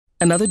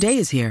Another day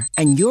is here,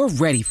 and you're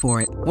ready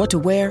for it. What to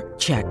wear?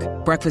 Check.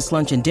 Breakfast,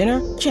 lunch, and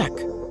dinner? Check.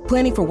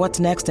 Planning for what's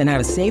next and how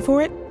to save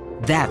for it?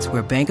 That's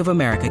where Bank of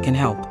America can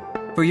help.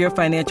 For your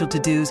financial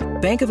to-dos,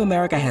 Bank of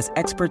America has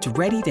experts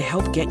ready to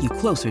help get you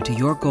closer to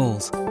your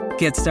goals.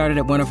 Get started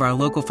at one of our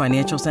local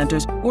financial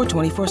centers or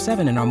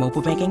 24/7 in our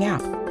mobile banking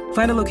app.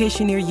 Find a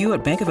location near you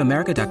at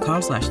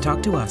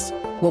bankofamerica.com/talktous.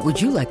 What would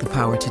you like the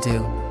power to do?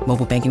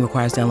 Mobile banking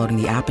requires downloading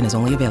the app and is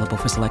only available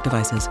for select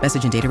devices.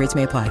 Message and data rates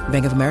may apply.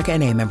 Bank of America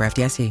N.A., member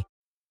FDIC.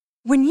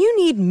 When you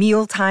need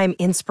mealtime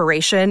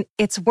inspiration,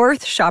 it's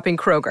worth shopping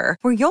Kroger,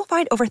 where you'll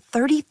find over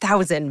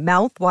 30,000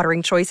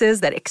 mouth-watering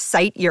choices that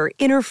excite your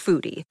inner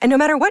foodie. And no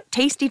matter what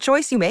tasty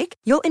choice you make,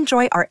 you'll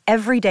enjoy our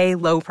everyday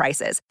low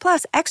prices,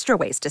 plus extra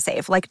ways to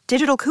save, like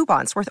digital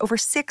coupons worth over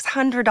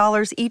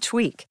 $600 each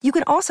week. You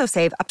can also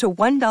save up to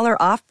 $1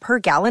 off per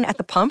gallon at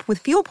the pump with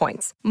fuel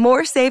points.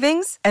 More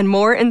savings and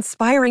more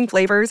inspiring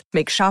flavors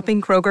make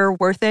shopping Kroger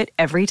worth it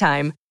every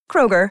time.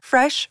 Kroger,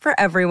 fresh for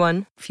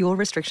everyone. Fuel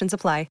restrictions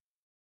apply.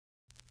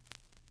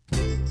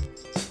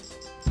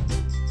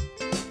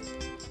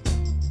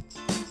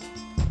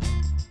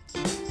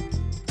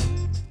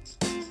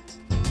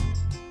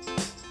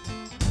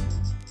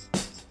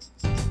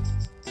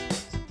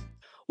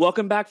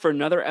 Welcome back for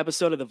another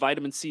episode of the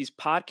Vitamin C's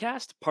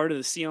podcast, part of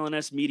the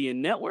CLNS Media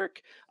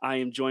Network. I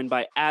am joined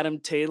by Adam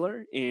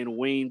Taylor and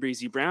Wayne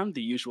Breezy Brown,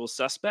 the usual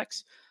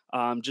suspects.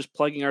 Just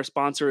plugging our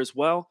sponsor as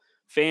well,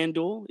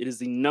 FanDuel. It is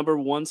the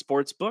 #1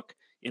 sports book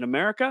in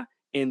America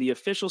and the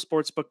official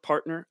sportsbook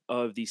partner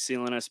of the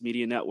CLNS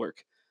Media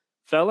Network.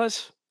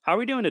 Fellas, how are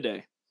we doing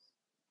today?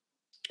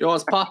 Yo,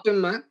 what's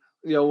popping, man?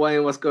 Yo,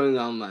 Wayne, what's going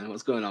on, man?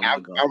 What's going on,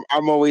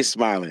 I'm always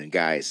smiling,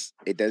 guys.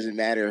 It doesn't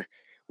matter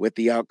what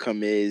the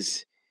outcome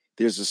is.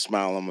 There's a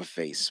smile on my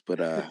face,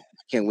 but I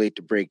can't wait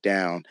to break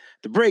down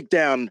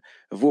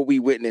of what we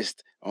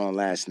witnessed on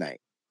last night.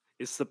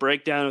 It's the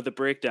breakdown of the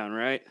breakdown,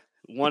 right?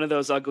 One of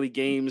those ugly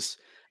games.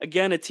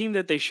 Again, a team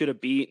that they should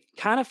have beat.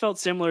 Kind of felt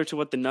similar to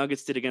what the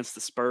Nuggets did against the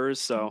Spurs.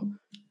 So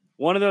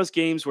one of those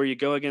games where you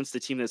go against a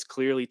team that's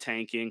clearly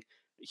tanking.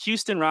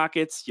 Houston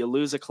Rockets, you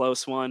lose a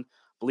close one.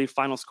 I believe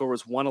final score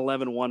was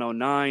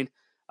 111-109.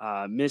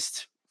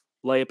 Missed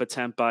layup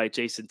attempt by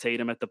Jason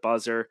Tatum at the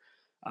buzzer.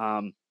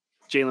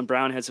 Jaylen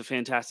Brown has a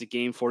fantastic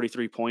game,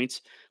 43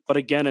 points. But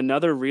again,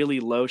 another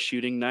really low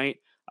shooting night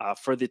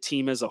for the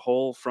team as a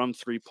whole from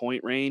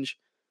 3-point range.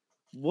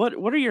 What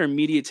are your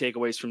immediate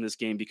takeaways from this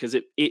game? Because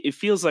it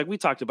feels like we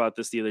talked about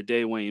this the other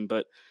day, Wayne,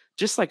 but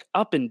just like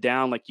up and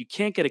down, like you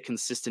can't get a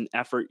consistent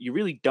effort. You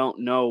really don't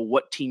know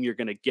what team you're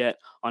going to get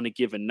on a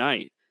given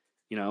night,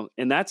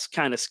 and that's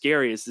kind of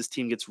scary as this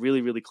team gets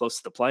really, really close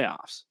to the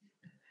playoffs.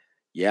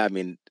 Yeah, I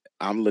mean,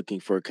 I'm looking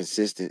for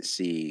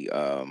consistency,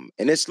 and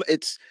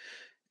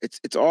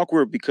it's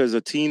awkward because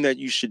a team that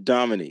you should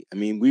dominate. I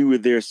mean, we were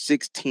their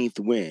 16th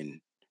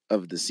win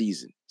of the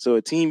season. So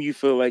a team you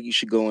feel like you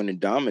should go in and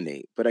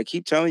dominate. But I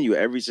keep telling you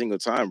every single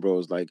time, bro,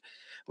 it's like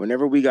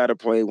whenever we got to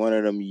play one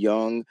of them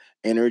young,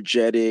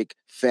 energetic,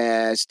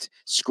 fast,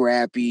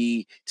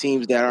 scrappy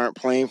teams that aren't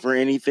playing for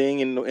anything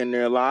in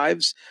their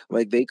lives,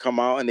 like they come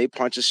out and they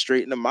punch us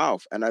straight in the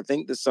mouth. And I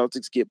think the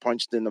Celtics get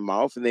punched in the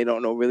mouth and they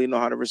don't really know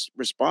how to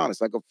respond.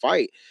 It's like a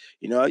fight.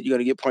 You're going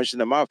to get punched in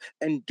the mouth.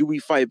 And do we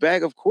fight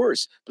back? Of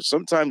course. But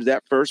sometimes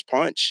that first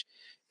punch,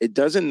 it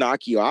doesn't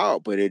knock you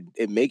out, but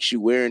it makes you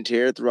wear and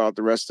tear throughout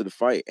the rest of the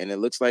fight. And it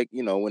looks like,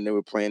 when they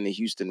were playing the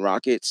Houston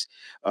Rockets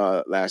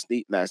last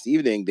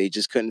evening, they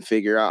just couldn't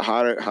figure out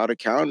how to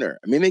counter.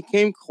 I mean, they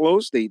came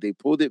close. They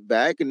pulled it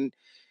back. And,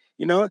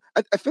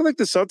 I feel like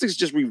the Celtics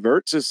just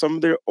revert to some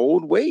of their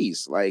old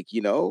ways. Like, a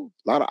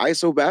lot of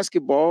ISO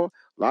basketball,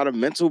 a lot of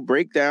mental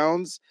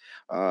breakdowns,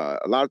 a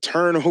lot of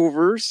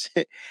turnovers.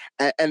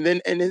 and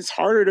it's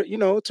harder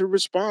to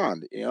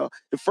respond.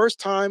 The first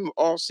time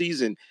all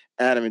season,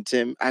 Adam and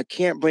Tim, I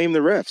can't blame the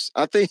refs.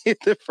 I think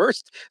this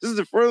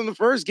is one of the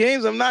first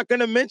games I'm not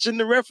going to mention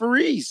the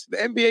referees, the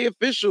NBA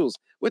officials.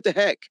 What the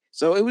heck?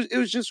 So it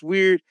was just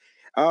weird.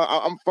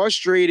 I'm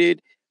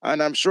frustrated,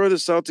 and I'm sure the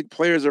Celtic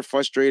players are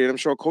frustrated. I'm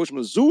sure Coach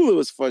Mazzulla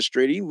was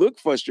frustrated. He looked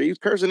frustrated. He was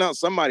cursing out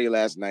somebody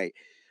last night.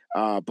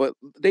 But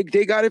they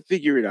got to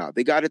figure it out.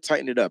 They got to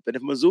tighten it up. And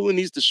if Mazzulla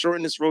needs to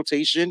shorten this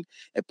rotation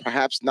and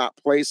perhaps not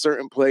play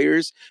certain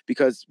players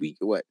because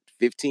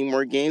 15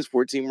 more games,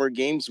 14 more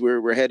games,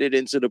 we're headed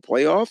into the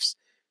playoffs.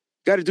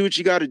 Got to do what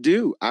you got to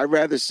do. I'd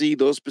rather see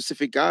those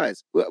specific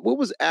guys. What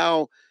was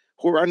Al?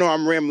 I know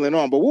I'm rambling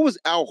on, but what was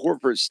Al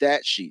Horford's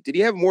stat sheet? Did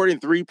he have more than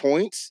 3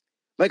 points?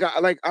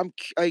 I'm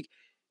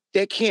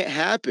that can't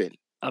happen.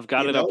 I've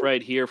got it up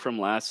right here from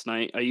last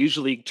night. I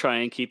usually try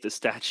and keep the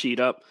stat sheet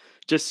up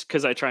just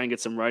because I try and get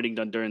some writing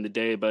done during the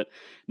day. But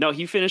no,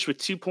 he finished with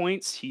 2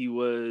 points. He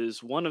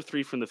was 1 of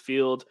 3 from the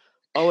field.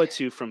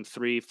 0-2 from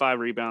 3, 5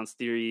 rebounds,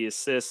 3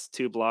 assists,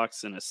 2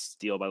 blocks, and a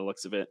steal by the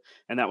looks of it.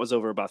 And that was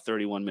over about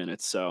 31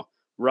 minutes. So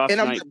rough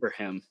night for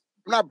him.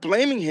 I'm not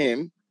blaming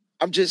him.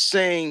 I'm just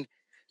saying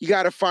you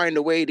got to find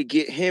a way to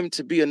get him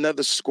to be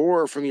another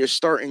scorer from your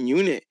starting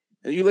unit.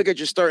 And you look at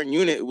your starting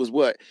unit, it was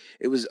what?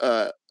 It was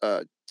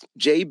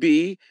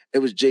JB, it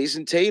was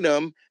Jason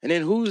Tatum, and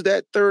then who's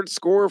that third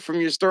scorer from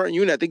your starting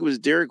unit? I think it was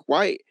Derek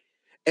White.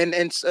 And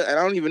I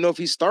don't even know if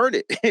he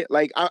started.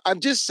 Like I'm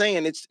just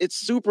saying, it's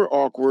super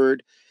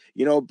awkward.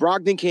 You know,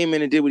 Brogdon came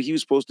in and did what he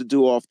was supposed to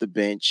do off the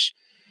bench.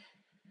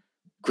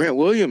 Grant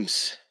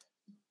Williams,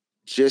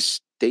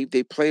 just they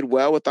played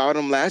well without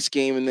him last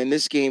game, and then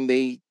this game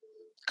they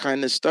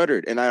kind of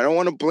stuttered. And I don't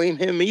want to blame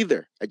him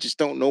either. I just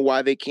don't know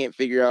why they can't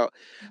figure out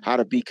how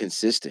to be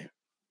consistent.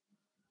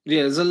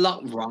 Yeah, there's a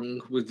lot wrong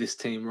with this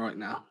team right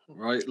now,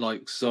 right?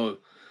 Like, so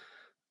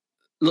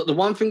look, the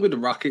one thing with the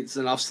Rockets,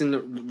 and I've seen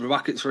the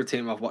Rockets are a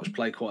team I've watched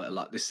play quite a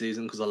lot this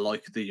season because I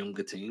like the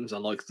younger teams. I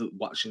like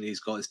watching these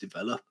guys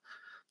develop.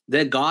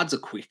 Their guards are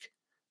quick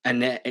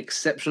and they're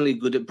exceptionally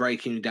good at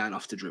breaking you down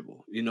off the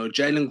dribble. You know,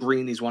 Jalen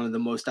Green is one of the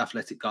most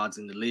athletic guards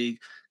in the league.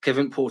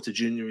 Kevin Porter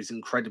Jr. is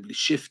incredibly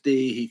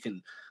shifty. He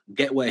can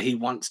get where he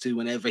wants to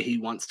whenever he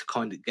wants to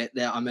kind of get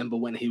there. I remember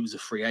when he was a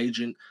free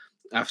agent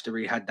after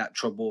he had that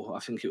trouble. I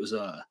think it was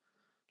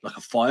like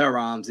a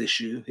firearms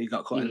issue. He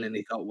got caught and then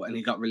he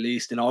got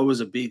released. And I was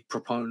a big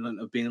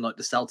proponent of being like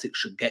the Celtics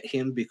should get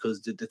him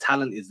because the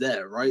talent is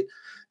there, right?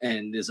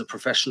 And there's a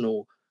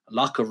professional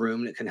locker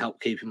room that can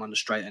help keep him on the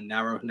straight and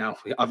narrow. Now,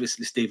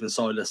 obviously, Stephen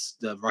Silas,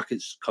 the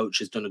Rockets coach,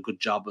 has done a good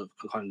job of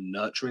kind of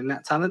nurturing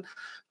that talent.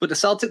 But the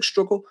Celtics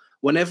struggle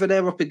whenever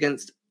they're up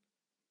against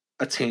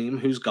a team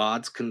whose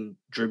guards can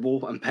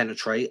dribble and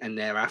penetrate and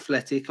they're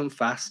athletic and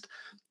fast.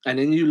 And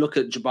then you look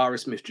at Jabari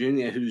Smith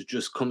Jr., who's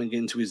just coming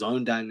into his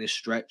own down this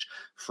stretch,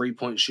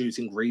 3-point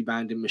shooting,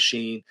 rebounding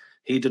machine.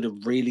 He did a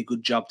really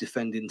good job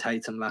defending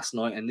Tatum last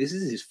night. And this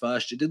is his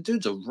first year. The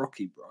dude's a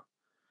rookie, bro.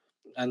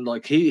 And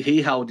like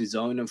he held his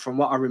own. And from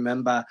what I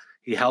remember,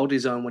 he held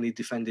his own when he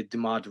defended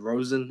DeMar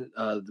DeRozan,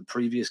 the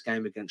previous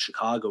game against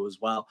Chicago as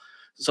well.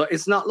 So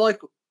it's not like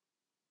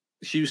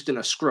Houston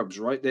are scrubs,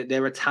 right?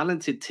 They're a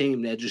talented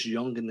team. They're just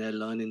young and they're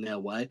learning their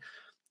way.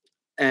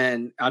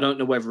 And I don't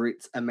know whether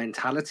it's a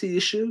mentality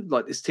issue.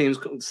 Like this team's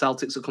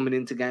Celtics are coming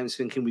into games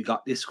thinking we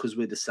got this because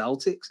we're the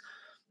Celtics.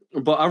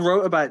 But I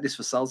wrote about this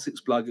for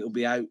Celtics blog. It'll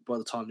be out by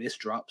the time this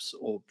drops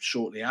or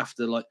shortly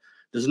after. Like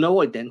there's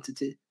no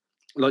identity.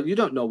 Like you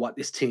don't know what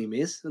this team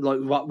is.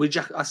 Like what we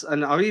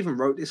and I even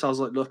wrote this. I was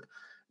like, look,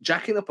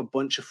 jacking up a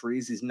bunch of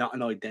threes is not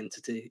an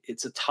identity.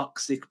 It's a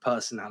toxic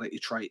personality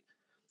trait.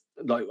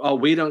 Like, oh,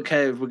 we don't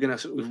care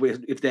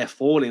if they're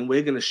falling,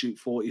 we're gonna shoot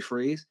 40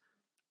 threes.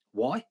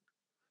 Why?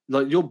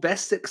 Like your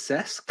best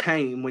success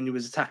came when you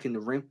was attacking the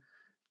rim.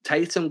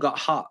 Tatum got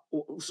hot.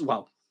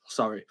 Well,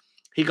 sorry,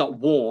 he got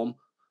warm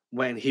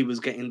when he was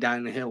getting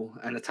down the hill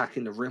and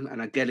attacking the rim.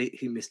 And I get it,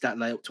 he missed that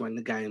layup to end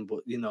the game, but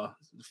you know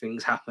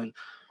things happen.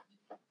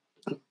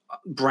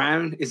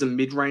 Brown is a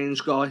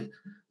mid-range guy.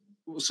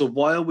 So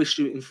why are we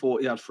shooting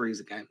 40-yard threes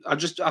a game? I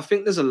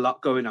think there's a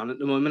lot going on at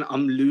the moment.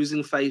 I'm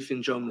losing faith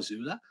in Joe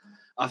Mazzulla.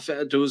 I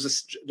felt there was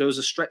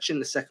a stretch in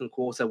the second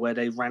quarter where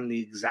they ran the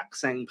exact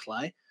same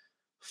play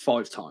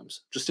 5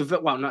 times.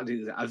 Not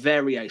a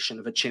variation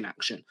of a chin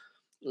action.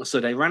 So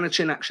they ran a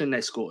chin action,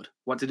 they scored.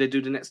 What did they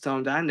do the next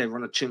time down? They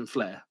run a chin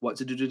flare. What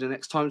did they do the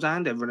next time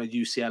down? They run a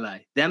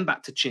UCLA. Then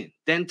back to chin.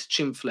 Then to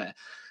chin flare.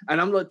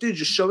 And I'm like, dude,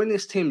 you're showing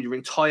this team your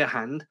entire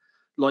hand.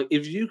 Like,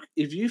 if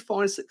you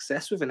find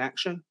success with an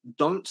action,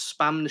 don't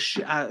spam the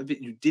shit out of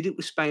it. You did it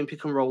with Spain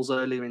pick and rolls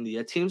earlier in the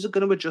year. Teams are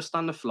going to adjust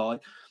on the fly.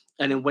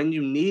 And then when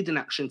you need an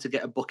action to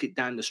get a bucket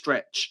down the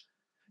stretch,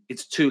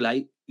 it's too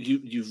late.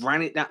 You've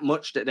ran it that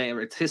much that they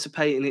are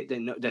anticipating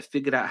it. They've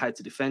figured out how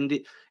to defend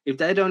it. If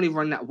they'd only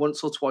run that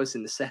once or twice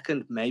in the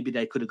second, maybe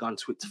they could have gone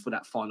to it for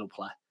that final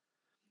play.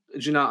 Do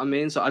you know what I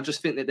mean? So I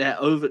just think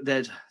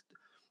that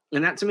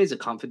and that to me is a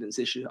confidence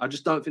issue. I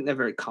just don't think they're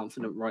very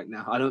confident right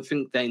now. I don't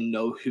think they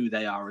know who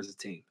they are as a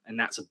team. And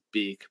that's a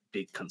big,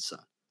 big concern.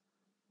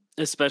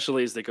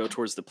 Especially as they go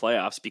towards the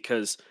playoffs,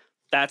 because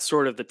that's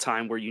sort of the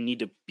time where you need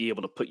to be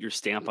able to put your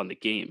stamp on the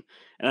game.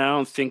 And I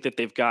don't think that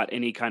they've got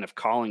any kind of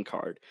calling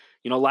card.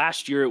 You know,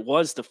 last year it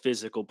was the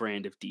physical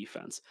brand of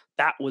defense.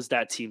 That was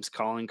that team's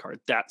calling card.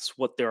 That's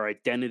what their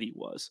identity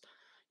was.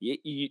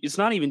 It's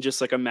not even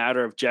just like a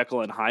matter of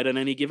Jekyll and Hyde on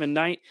any given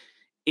night.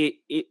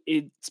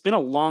 It's been a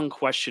long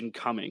question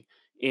coming.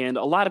 And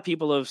a lot of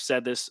people have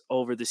said this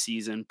over the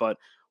season, but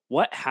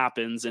what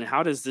happens and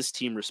how does this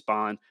team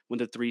respond when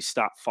the threes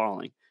stop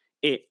falling?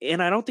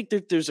 And I don't think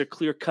that there's a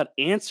clear-cut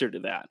answer to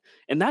that.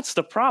 And that's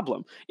the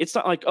problem. It's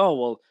not like, oh,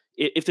 well,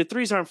 if the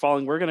threes aren't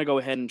falling, we're going to go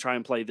ahead and try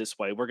and play this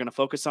way. We're going to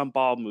focus on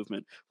ball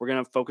movement. We're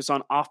going to focus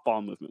on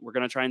off-ball movement. We're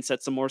going to try and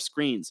set some more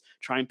screens,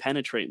 try and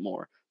penetrate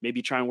more,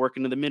 maybe try and work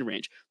into the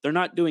mid-range. They're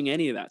not doing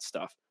any of that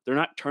stuff. They're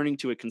not turning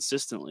to it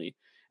consistently.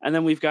 And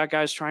then we've got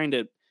guys trying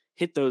to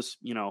hit those,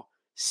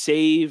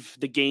 save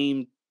the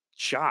game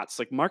shots.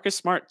 Like Marcus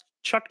Smart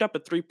chucked up a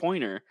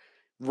 3-pointer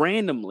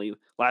randomly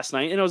last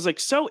night, and it was like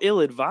so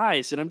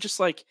ill-advised. And I'm just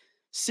like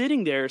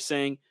sitting there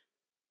saying,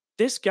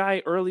 this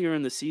guy earlier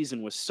in the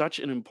season was such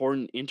an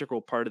important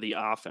integral part of the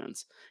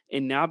offense.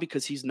 And now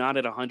because he's not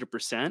at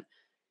 100%,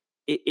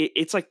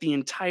 it's like the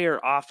entire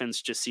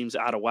offense just seems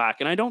out of whack.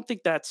 And I don't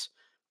think that's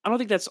I don't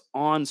think that's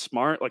on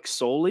Smart like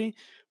solely,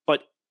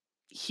 but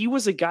he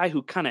was a guy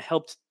who kind of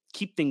helped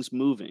keep things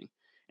moving.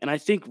 And I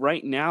think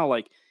right now,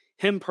 like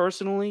him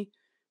personally,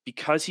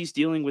 because he's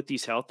dealing with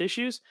these health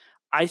issues,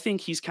 I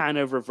think he's kind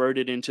of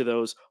reverted into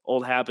those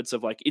old habits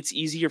of like, it's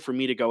easier for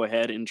me to go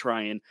ahead and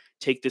try and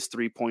take this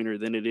 3-pointer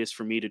than it is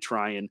for me to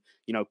try and,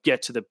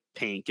 get to the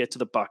paint, get to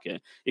the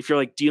bucket. If you're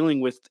like dealing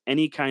with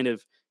any kind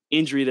of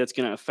injury that's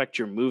going to affect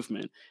your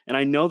movement. And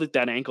I know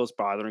that ankle's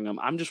bothering him.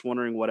 I'm just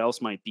wondering what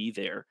else might be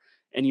there.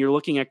 And you're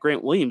looking at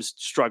Grant Williams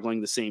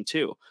struggling the same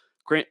too.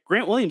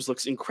 Grant Williams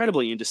looks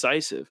incredibly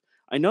indecisive.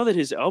 I know that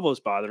his elbow's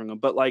bothering him,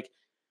 but like,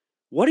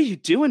 what are you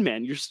doing,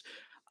 man?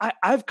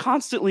 I've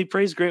constantly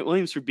praised Grant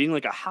Williams for being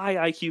like a high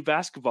IQ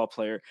basketball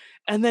player,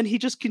 and then he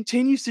just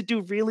continues to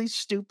do really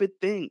stupid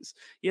things.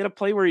 He had a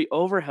play where he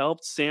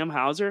overhelped Sam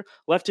Hauser,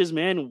 left his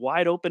man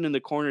wide open in the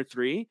corner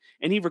 3,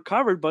 and he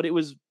recovered, but it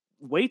was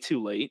way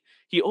too late.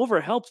 He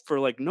overhelped for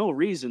like no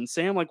reason.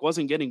 Sam like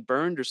wasn't getting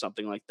burned or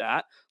something like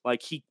that.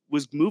 Like he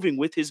was moving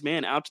with his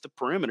man out to the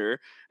perimeter,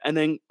 and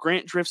then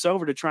Grant drifts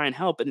over to try and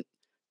help, and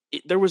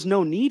there was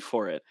no need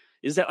for it.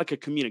 Is that like a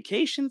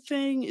communication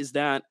thing? Is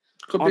that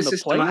Could on be the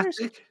players?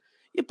 systematic.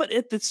 Yeah, but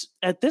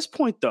at this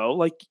point though,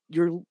 like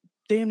you're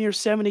damn near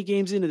 70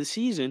 games into the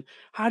season.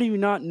 How do you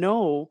not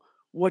know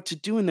what to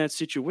do in that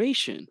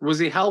situation? Was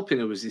he helping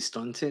or was he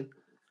stunting?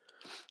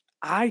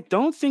 I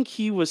don't think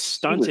he was He was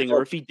stunting,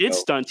 or if he helping, did though.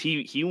 stunt,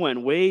 he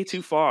went way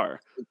too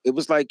far. It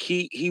was like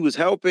he was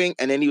helping,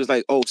 and then he was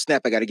like, "Oh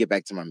snap! I got to get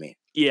back to my man."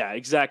 Yeah,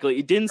 exactly.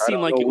 It didn't I seem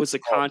don't like know it what was to a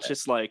call that.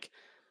 conscious like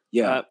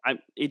Yeah,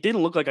 it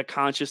didn't look like a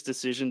conscious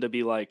decision to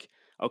be like,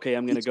 okay,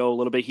 I'm going to He's- go a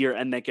little bit here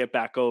and then get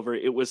back over.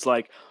 It was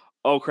like,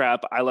 oh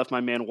crap, I left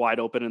my man wide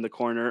open in the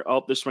corner.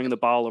 Oh, they're swinging the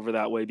ball over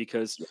that way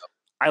because yeah,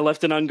 I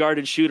left an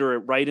unguarded shooter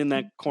right in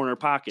that corner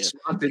pocket.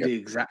 Smart did yeah. the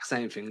exact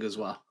same thing as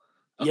well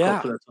a Yeah,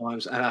 couple of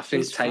times, and I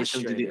think it's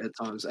Tatum did it frustrating.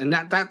 at times. And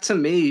that to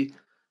me,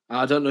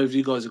 I don't know if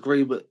you guys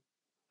agree, but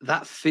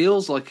that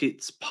feels like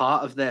it's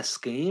part of their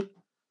scheme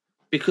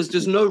because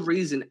there's no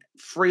reason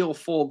 3 or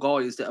 4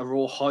 guys that are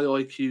all high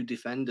IQ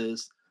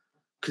defenders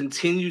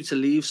continue to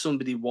leave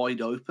somebody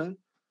wide open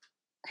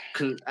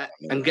and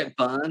Yeah. get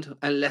burned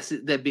unless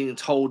they're being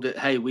told that,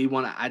 hey, we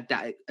want to add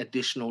that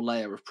additional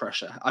layer of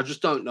pressure. I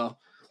just don't know,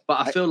 but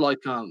I I, feel like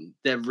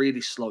they're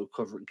really slow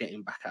covering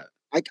getting back out.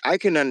 I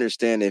can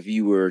understand if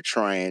you were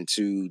trying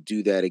to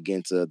do that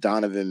against a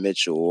Donovan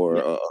Mitchell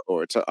Yeah,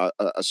 or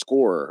a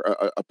scorer,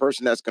 a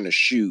person that's going to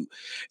shoot.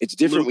 It's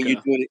different when you're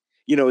Luca. doing it.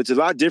 It's a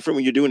lot different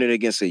when you're doing it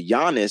against a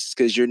Giannis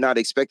because you're not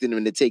expecting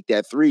him to take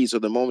that 3. So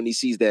the moment he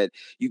sees that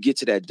you get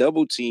to that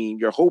double team,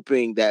 you're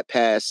hoping that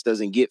pass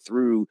doesn't get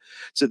through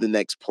to the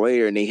next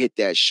player and they hit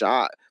that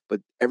shot. But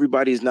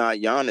everybody's not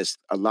Giannis.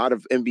 A lot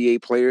of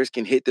NBA players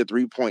can hit the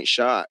 3-point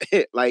shot.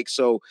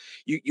 So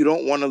you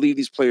don't want to leave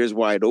these players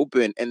wide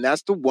open. And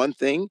that's the one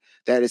thing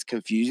that is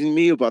confusing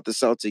me about the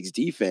Celtics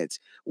defense.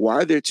 Why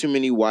are there too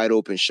many wide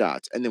open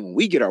shots? And then when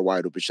we get our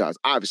wide open shots,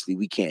 obviously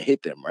we can't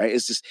hit them, right?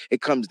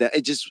 It comes down,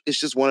 it's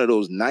just one of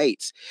those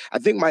nights. I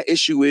think my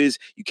issue is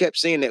you kept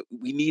saying that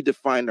we need to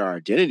find our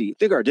identity. I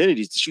think our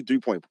identity is to shoot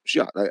 3-point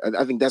shot.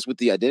 I think that's what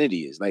the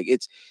identity is. Like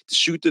it's to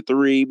shoot the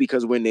 3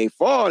 because when they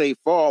fall,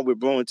 we're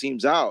blowing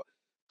teams out.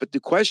 But the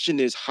question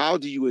is, how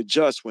do you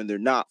adjust when they're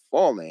not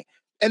falling?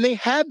 And they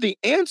had the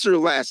answer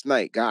last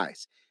night,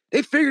 guys.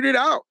 They figured it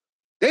out.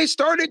 They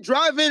started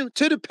driving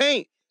to the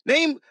paint.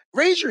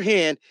 Raise your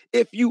hand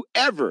if you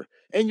ever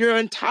in your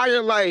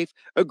entire life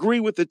agree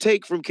with the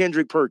take from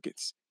Kendrick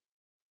Perkins.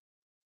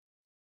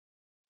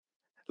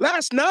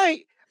 Last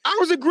night, I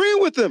was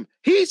agreeing with him.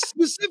 He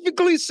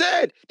specifically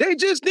said they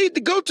just need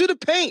to go to the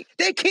paint.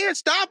 They can't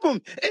stop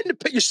them in the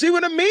paint. You see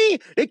what I mean?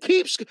 It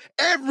keeps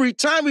every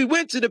time we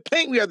went to the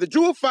paint, we either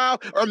drew a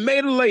foul or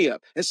made a layup.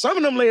 And some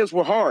of them layups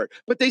were hard,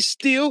 but they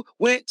still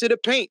went to the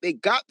paint. They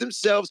got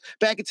themselves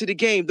back into the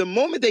game. The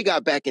moment they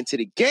got back into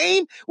the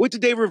game, what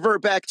did they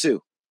revert back to?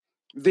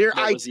 Their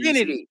What was easy.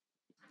 identity.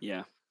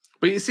 Yeah.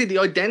 but you see, the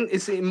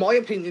identity, in my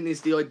opinion,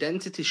 is the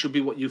identity should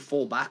be what you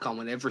fall back on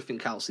when everything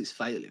else is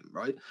failing,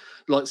 right?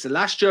 Like, so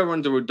last year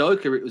under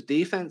Udoka, it was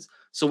defense.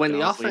 So when the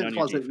Don't lean on offense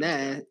your wasn't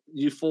defense, there,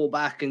 you fall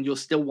back and you're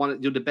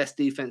the best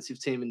defensive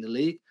team in the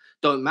league.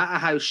 Don't matter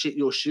how shit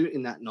you're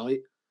shooting that night,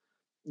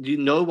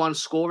 no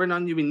one's scoring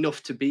on you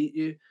enough to beat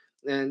you.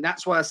 And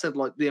that's why I said,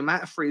 like, the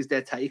amount of threes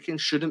they're taking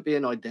shouldn't be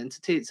an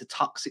identity. It's a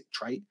toxic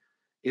trait.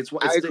 It's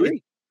what I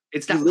agree.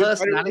 it's You that live by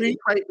the personality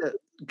 3. trait that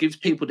gives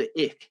people the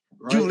ick,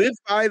 You right? live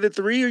by the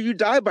 3 or you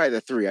die by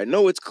the 3. I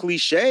know it's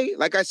cliche.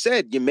 Like I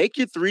said, you make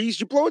your threes,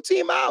 you blow a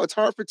team out. It's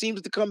hard for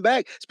teams to come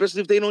back,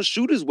 especially if they don't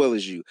shoot as well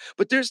as you.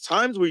 But there's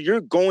times where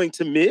you're going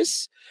to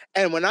miss.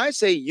 And when I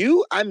say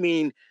you, I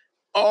mean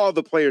all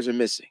the players are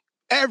missing.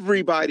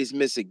 Everybody's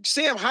missing.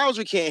 Sam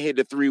Hauser can't hit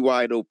the 3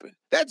 wide open.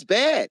 That's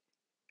bad.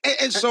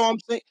 And so I'm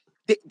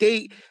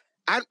saying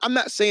I'm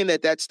not saying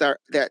that's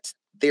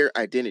their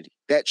identity.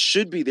 That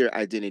should be their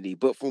identity.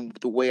 But from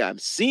the way I'm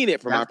seeing it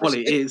from my That's what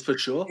it perspective, is for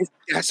sure.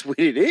 that's what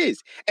it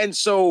is. And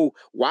so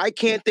why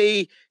can't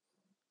they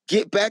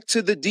get back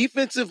to the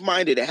defensive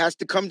minded. It has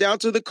to come down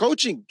to the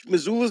coaching.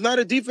 Missoula's not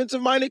a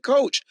defensive minded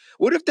coach.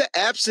 What if the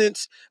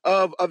absence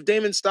of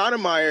Damon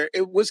Stoudemire,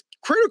 it was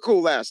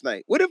critical last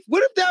night? What if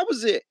that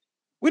was it?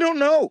 We don't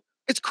know.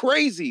 It's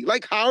crazy.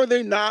 Like, how are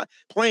they not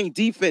playing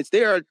defense?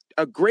 They are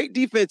a great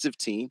defensive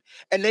team,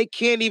 and they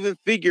can't even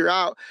figure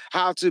out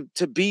how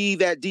to be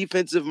that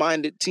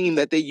defensive-minded team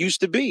that they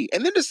used to be.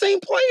 And then the same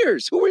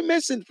players. Who are we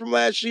missing from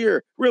last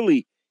year,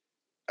 really?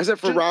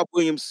 Except for Rob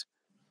Williams.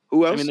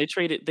 Who else? I mean,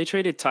 they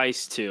traded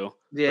Tice too.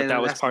 Yeah, but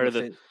that was part of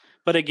the.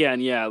 But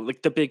again, yeah,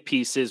 like the big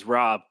piece is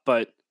Rob.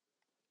 But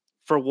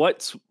for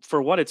what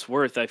it's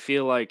worth, I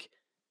feel like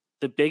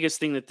the biggest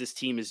thing that this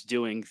team is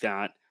doing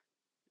that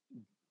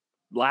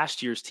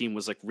last year's team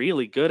was like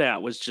really good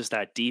at was just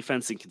that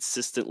defense, and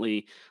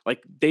consistently,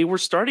 like, they were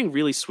starting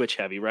really switch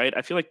heavy, right?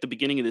 I feel like the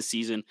beginning of the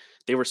season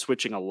they were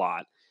switching a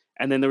lot,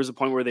 and then there was a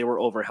point where they were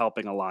over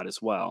helping a lot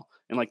as well,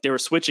 and like they were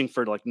switching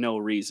for like no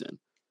reason.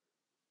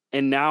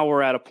 And now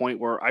we're at a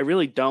point where I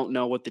really don't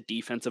know what the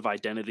defensive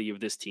identity of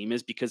this team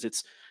is, because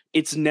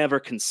it's never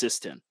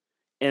consistent,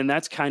 and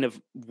that's kind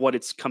of what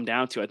it's come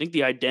down to. I think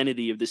the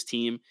identity of this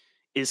team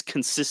is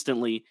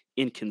consistently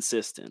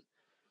inconsistent.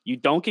 You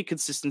don't get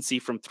consistency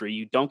from three.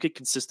 You don't get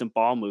consistent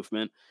ball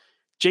movement.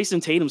 Jason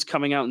Tatum's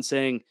coming out and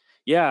saying,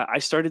 yeah, I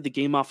started the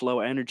game off low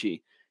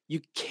energy.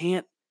 You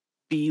can't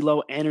be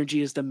low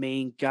energy as the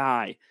main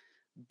guy.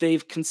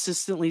 They've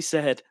consistently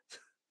said,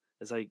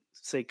 as I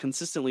say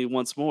consistently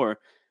once more,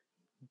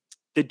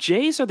 the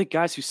Jays are the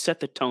guys who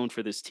set the tone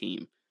for this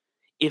team.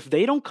 If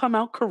they don't come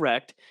out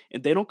correct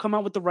and they don't come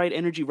out with the right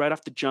energy right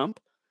off the jump,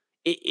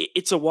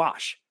 it's a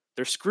wash.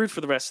 They're screwed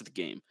for the rest of the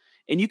game.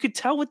 And you could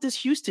tell with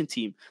this Houston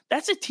team,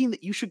 that's a team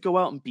that you should go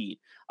out and beat.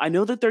 I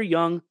know that they're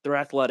young, they're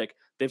athletic,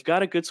 they've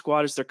got a good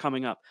squad as they're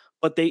coming up,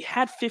 but they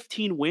had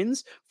 15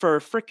 wins for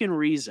a freaking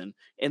reason.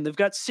 And they've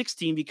got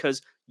 16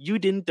 because you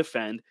didn't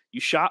defend,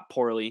 you shot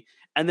poorly.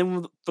 And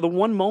then for the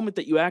one moment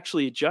that you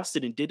actually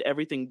adjusted and did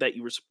everything that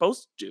you were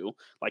supposed to do,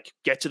 like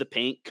get to the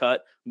paint,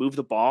 cut, move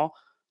the ball,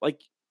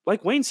 like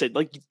Wayne said,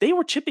 like they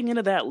were chipping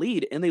into that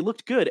lead and they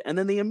looked good. And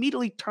then they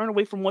immediately turn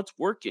away from what's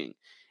working.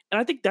 And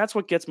I think that's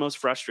what gets most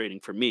frustrating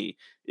for me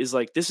is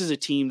like, this is a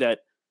team that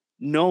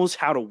knows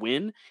how to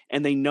win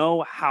and they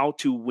know how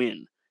to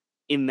win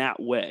in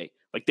that way.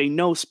 Like they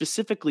know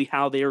specifically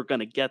how they are going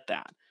to get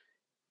that.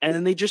 And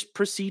then they just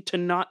proceed to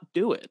not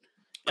do it.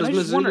 Because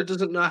Missoula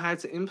doesn't know how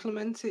to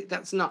implement it.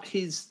 That's not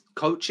his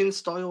coaching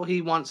style.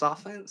 He wants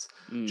offense.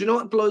 Do you know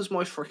what blows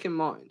my freaking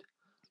mind?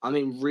 I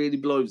mean, really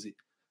blows it.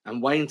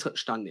 And Wayne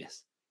touched on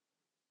this.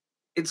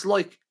 It's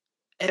like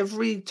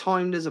every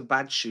time there's a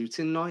bad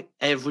shooting night,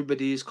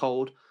 everybody is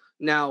cold.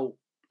 Now,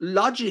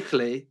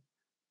 logically,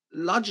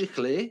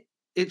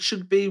 it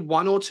should be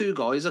one or two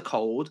guys are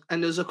cold,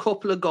 and there's a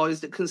couple of guys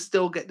that can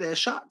still get their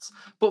shots.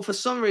 But for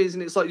some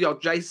reason, it's like, yo,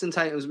 Jason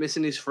Tatum's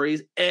missing his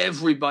threes.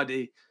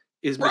 Everybody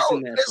is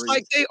missing their threes. It's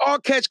like they all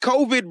catch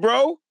COVID,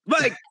 bro.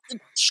 Like,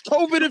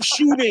 COVID of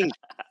shooting.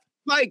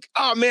 Like,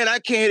 oh, man, I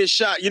can't hit a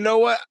shot. You know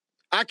what?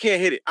 I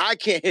can't hit it. I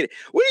can't hit it.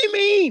 What do you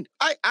mean?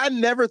 I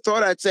never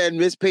thought I'd say I'd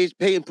miss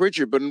Peyton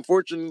Pritchard, but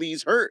unfortunately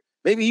he's hurt.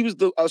 Maybe he was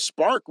a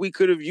spark we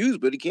could have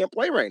used, but he can't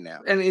play right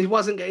now. And he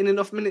wasn't getting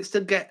enough minutes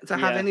to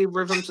have any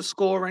rhythm to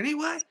score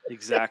anyway.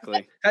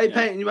 Exactly. Hey,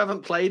 Peyton, you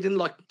haven't played in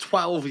like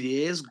 12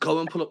 years. Go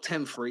and pull up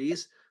 10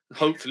 threes.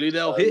 Hopefully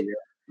they'll hit. Yeah.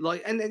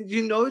 Like, and then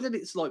you know that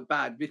it's like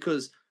bad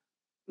because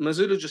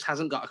Missoula just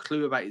hasn't got a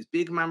clue about his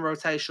big man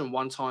rotation.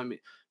 One time,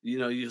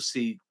 you'll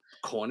see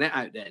Cornette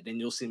out there, then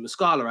you'll see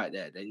Muscala out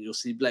there, then you'll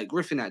see Blake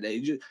Griffin out there.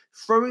 You're just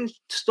throwing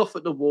stuff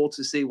at the wall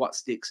to see what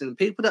sticks. And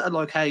people that are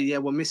like, hey, yeah,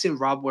 we're missing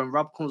Rob. When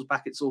Rob comes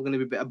back, it's all going to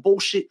be a bit of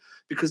bullshit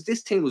because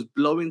this team was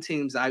blowing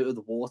teams out of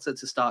the water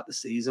to start the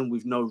season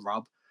with no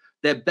Rob.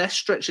 Their best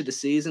stretch of the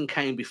season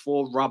came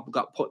before Rob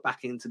got put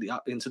back into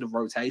the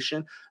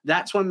rotation.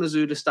 That's when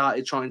Missoula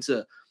started trying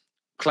to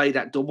play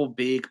that double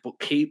big, but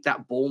keep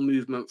that ball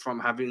movement from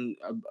having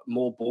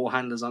more ball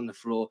handlers on the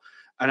floor.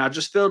 And I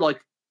just feel like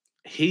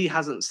he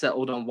hasn't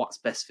settled on what's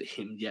best for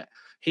him yet.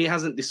 He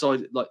hasn't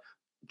decided, like,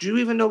 do you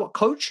even know what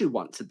coach you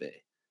want to be?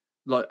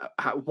 Like,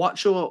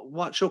 what's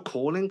your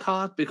calling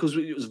card? Because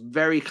it was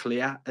very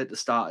clear at the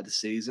start of the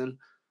season.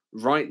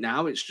 Right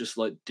now, it's just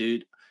like,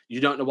 dude, you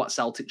don't know what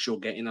Celtics you're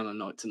getting on a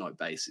night-to-night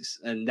basis.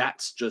 And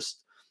that's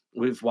just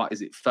with,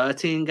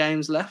 13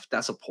 games left?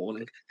 That's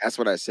appalling. That's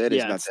what I said.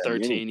 Yeah, it's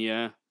 13,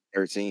 yeah.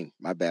 13.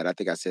 My bad. I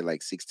think I said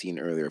like 16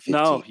 earlier. 15.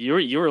 No,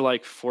 you were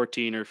like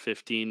 14 or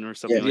 15 or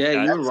something like that.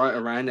 Yeah, you were right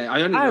around there.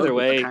 Either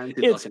way,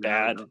 it's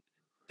bad.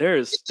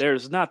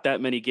 There's not that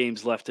many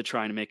games left to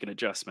try and make an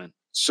adjustment.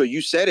 So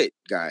you said it,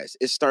 guys.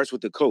 It starts with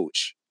the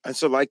coach. And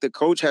so like the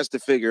coach has to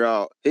figure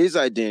out his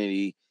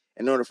identity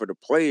in order for the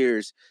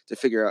players to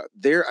figure out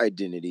their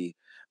identity,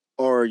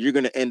 or you're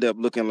going to end up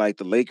looking like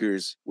the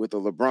Lakers with a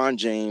LeBron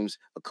James,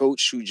 a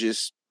coach who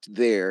just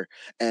there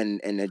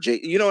and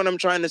you know what I'm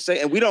trying to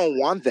say? And we don't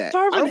want that.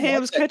 Darvin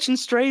Ham's catching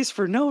strays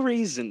for no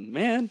reason,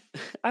 man.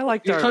 I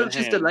like Darvin Ham. He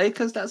coaches the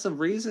Lakers. That's a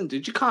reason,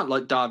 dude. You can't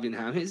like Darvin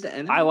Ham. He's the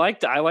enemy. I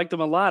liked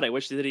him a lot. I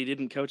wish that he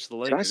didn't coach the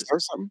Lakers. Did I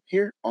start something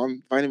here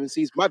on Vitamin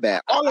C's? My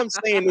bad. All I'm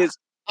saying is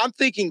I'm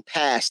thinking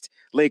past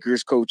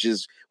Lakers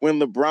coaches when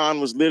LeBron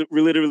was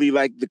literally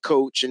like the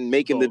coach and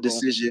making the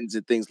decisions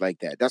and things like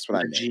that. That's what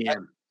I meant.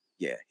 GM.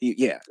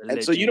 Yeah.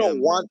 And so you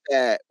don't want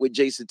that with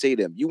Jason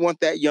Tatum. You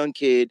want that young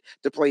kid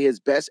to play his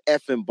best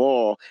effing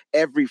ball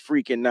every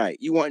freaking night.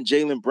 You want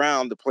Jaylen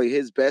Brown to play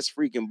his best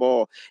freaking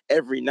ball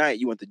every night.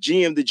 You want the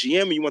GM,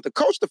 and you want the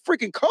coach, the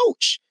freaking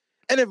coach.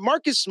 And if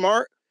Marcus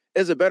Smart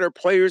is a better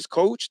player's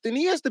coach, then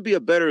he has to be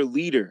a better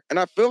leader. And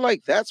I feel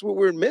like that's what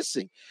we're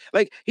missing.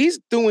 Like, he's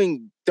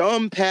doing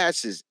dumb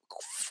passes,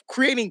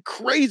 creating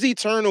crazy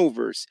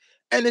turnovers.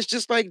 And it's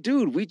just like,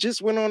 dude, we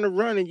just went on a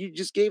run and you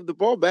just gave the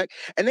ball back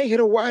and they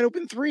hit a wide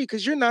open three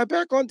because you're not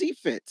back on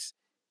defense.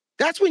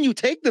 That's when you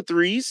take the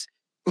threes,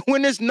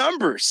 when there's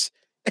numbers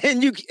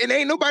and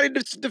ain't nobody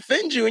to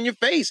defend you in your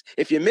face.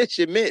 If you miss,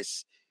 you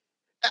miss.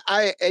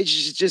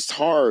 It's just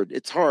hard.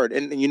 It's hard.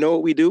 And you know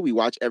what we do? We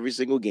watch every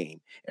single game,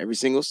 every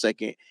single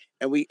second,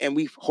 and we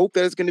hope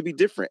that it's going to be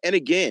different. And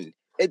again,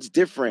 it's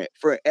different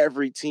for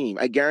every team.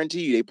 I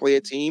guarantee you, they play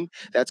a team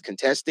that's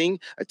contesting,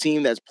 a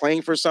team that's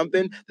playing for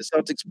something. The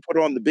Celtics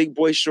put on the big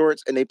boy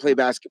shorts and they play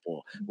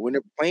basketball. But when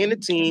they're playing a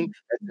team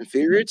that's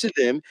inferior to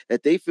them,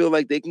 that they feel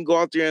like they can go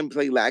out there and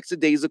play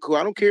lackadaisical.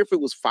 I don't care if it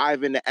was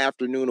 5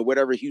 p.m. or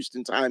whatever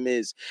Houston time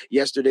is.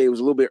 Yesterday, it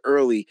was a little bit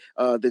early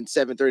than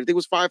 7:30. I think it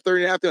was 5:30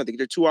 in the afternoon. I think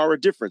they're 2-hour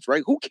difference,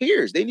 right? Who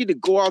cares? They need to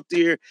go out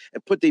there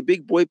and put their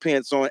big boy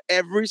pants on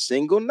every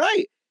single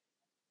night.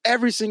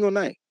 Every single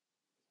night.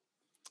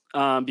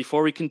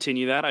 Before we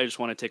continue that, I just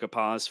want to take a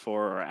pause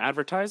for our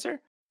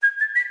advertiser.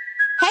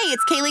 Hey,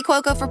 it's Kaylee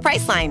Cuoco for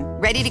Priceline.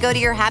 Ready to go to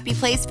your happy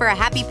place for a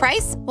happy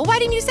price? Well, why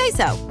didn't you say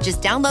so?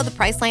 Just download the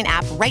Priceline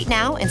app right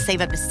now and save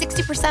up to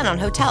 60% on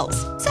hotels.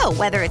 So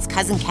whether it's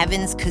Cousin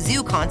Kevin's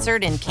Kazoo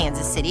Concert in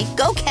Kansas City,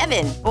 go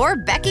Kevin, or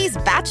Becky's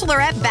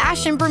Bachelorette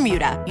Bash in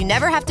Bermuda, you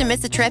never have to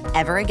miss a trip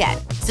ever again.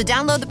 So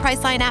download the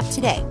Priceline app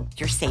today.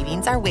 Your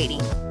savings are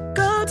waiting.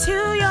 Go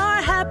to your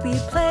happy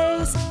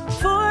place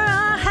for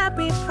a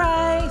happy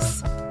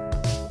price.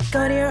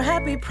 Go to your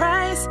happy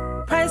price,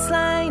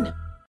 Priceline.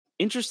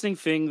 Interesting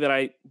thing that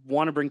I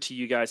want to bring to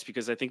you guys,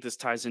 because I think this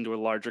ties into a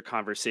larger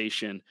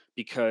conversation,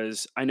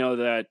 because I know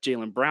that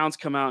Jaylen Brown's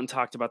come out and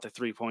talked about the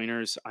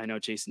 3-pointers. I know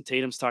Jason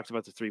Tatum's talked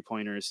about the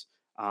 3-pointers.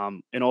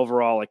 And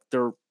overall, like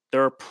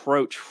their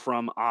approach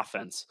from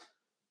offense.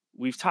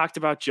 We've talked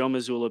about Joe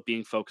Mazzulla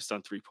being focused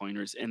on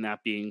 3-pointers and that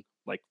being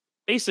like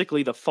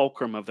basically the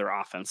fulcrum of their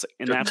offense.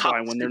 And that's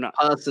why when they're not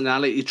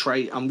personality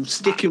trait, I'm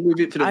sticking with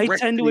it for the I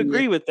tend to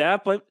agree with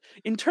that, but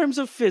in terms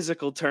of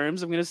physical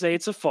terms, I'm going to say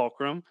it's a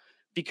fulcrum,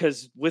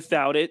 because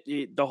without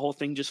it, the whole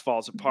thing just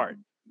falls apart.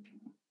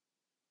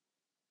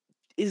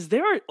 Is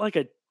there like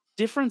a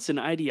difference in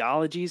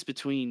ideologies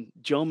between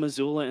Joe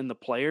Mazzulla and the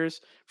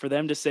players for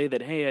them to say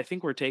that, hey, I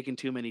think we're taking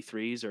too many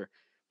threes, or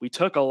we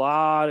took a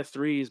lot of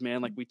threes,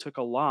 man, like we took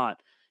a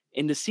lot,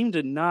 and to seem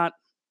to not,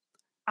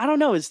 I don't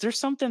know, is there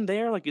something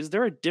there? Like, is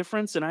there a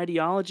difference in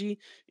ideology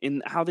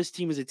in how this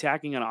team is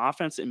attacking on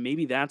offense? And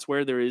maybe that's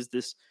where there is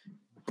this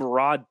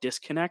broad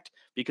disconnect,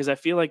 because I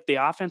feel like the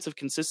offensive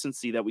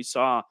consistency that we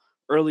saw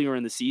earlier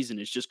in the season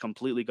is just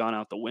completely gone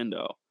out the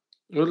window.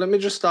 Well, let me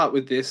just start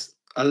with this.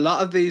 A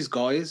lot of these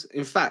guys,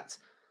 in fact,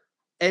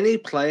 any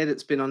player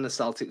that's been on the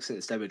Celtics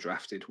since they were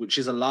drafted, which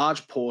is a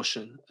large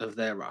portion of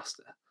their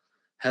roster,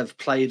 have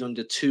played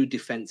under 2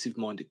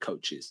 defensive-minded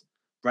coaches.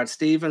 Brad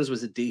Stevens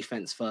was a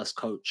defense-first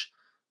coach.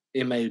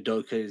 Ime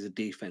Udoka is a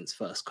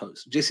defense-first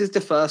coach. This is the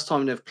first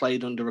time they've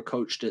played under a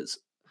coach that's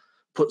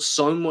put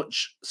so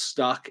much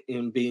stock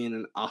in being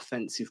an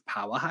offensive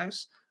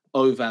powerhouse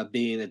over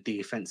being a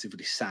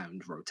defensively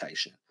sound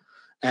rotation.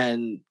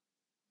 And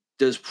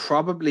there's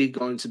probably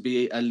going to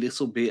be a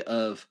little bit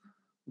of,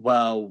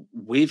 well,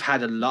 we've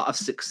had a lot of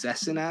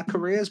success in our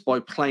careers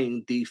by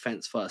playing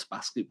defense-first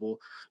basketball.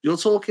 You're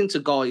talking to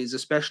guys,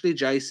 especially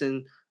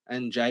Jason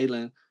and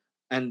Jaylen,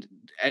 and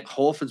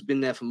Horford's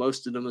been there for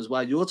most of them as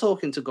well. You're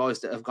talking to guys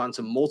that have gone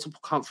to multiple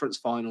conference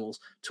finals,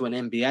 to an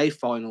NBA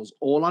finals,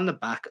 all on the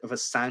back of a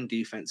sound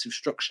defensive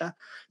structure.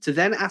 To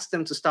then ask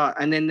them to start,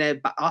 and then their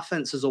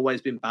offense has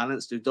always been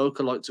balanced.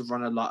 Udoka liked to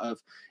run a lot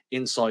of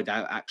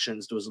inside-out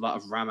actions. There was a lot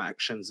of ram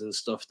actions and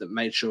stuff that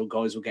made sure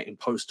guys were getting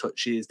post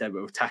touches. They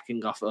were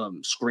attacking off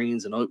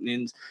screens and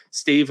openings.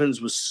 Stevens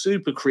was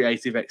super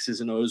creative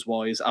X's and O's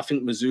wise. I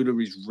think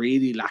Mazzulla is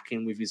really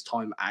lacking with his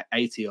time at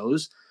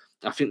ATOs.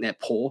 I think they're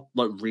poor,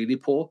 like really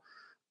poor.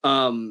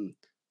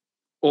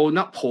 Or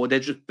not poor, they're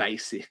just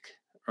basic,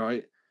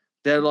 right?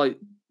 They're like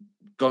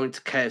going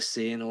to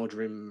KFC and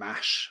ordering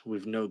mash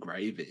with no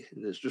gravy.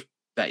 It's just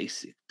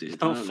basic, dude.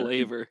 No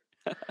flavor.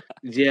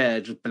 Yeah,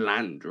 just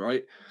bland,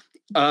 right?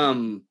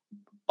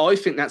 I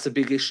think that's a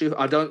big issue.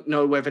 I don't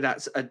know whether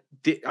that's I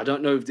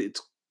don't know if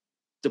it's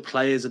the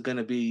players are going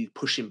to be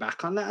pushing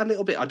back on that a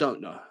little bit. I don't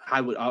know.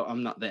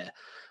 I'm not there.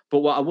 But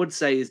what I would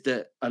say is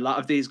that a lot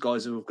of these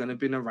guys are going to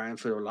been around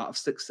for a lot of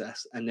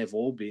success, and they've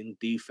all been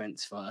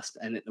defense first.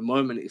 And at the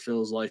moment, it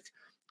feels like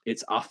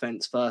it's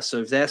offense first.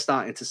 So if they're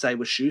starting to say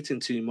we're shooting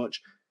too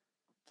much,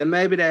 then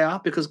maybe they are.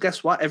 Because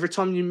guess what? Every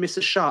time you miss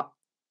a shot,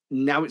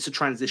 now it's a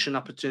transition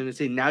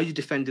opportunity. Now you're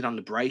defending on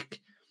the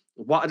break.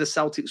 What are the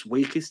Celtics'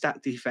 weakest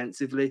at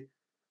defensively?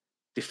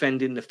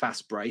 Defending the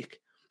fast break.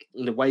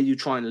 And the way you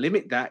try and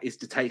limit that is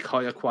to take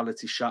higher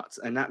quality shots.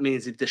 And that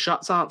means if the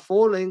shots aren't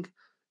falling,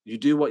 you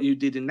do what you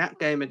did in that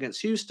game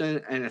against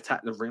Houston and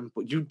attack the rim.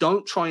 But you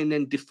don't try and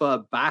then defer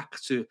back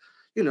to,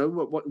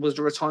 what was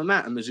there a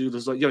timeout? And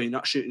Missoula's like, yo, you're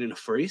not shooting in a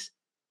freeze.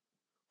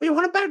 What you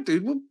want about,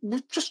 dude?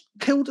 We've just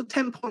killed a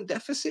 10-point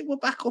deficit. We're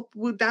back up.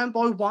 We're down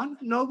by 1.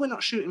 No, we're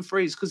not shooting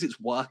freeze because it's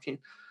working.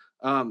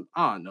 I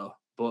don't know.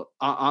 But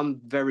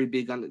I'm very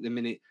big on at the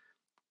minute.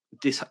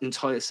 This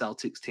entire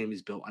Celtics team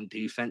is built on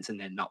defense, and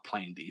they're not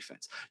playing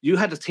defense. You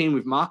had a team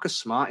with Marcus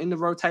Smart in the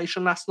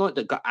rotation last night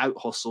that got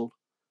out-hustled.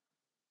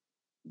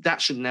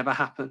 That should never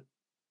happen.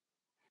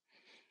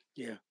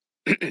 Yeah.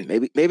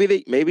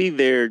 maybe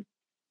they're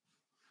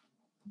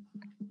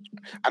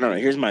I don't know.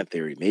 Here's my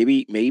theory.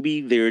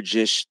 Maybe they're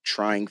just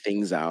trying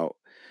things out.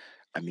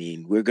 I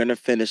mean, we're gonna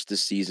finish the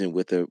season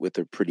with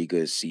a pretty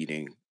good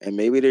seeding, and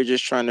maybe they're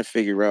just trying to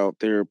figure out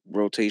their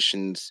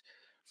rotations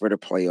for the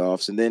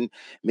playoffs. And then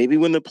maybe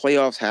when the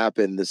playoffs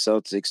happen, the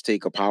Celtics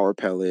take a power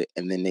pellet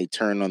and then they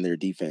turn on their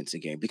defense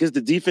again, because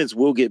the defense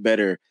will get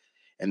better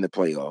in the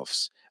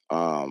playoffs.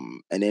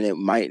 And then it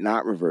might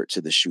not revert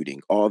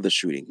to all the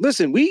shooting.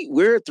 Listen,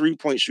 we're a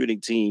 3-point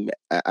shooting team.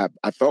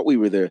 I thought we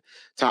were the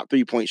top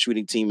 3-point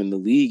shooting team in the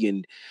league.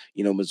 And,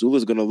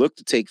 Missoula's going to look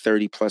to take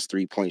 30 plus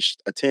 3-point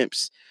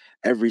attempts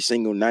every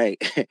single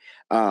night.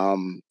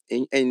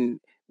 And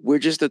we're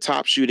just a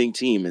top shooting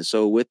team. And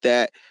so with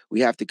that,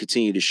 we have to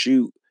continue to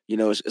shoot.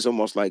 It's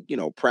almost like,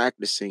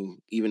 practicing,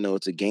 even though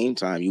it's a game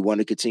time. You want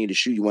to continue to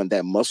shoot. You want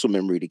that muscle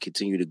memory to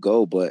continue to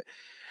go. But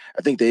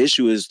I think the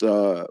issue is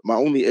my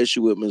only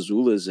issue with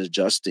Missoula is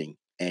adjusting,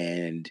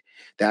 and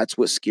that's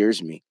what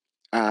scares me.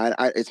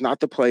 It's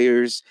not the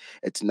players,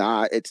 it's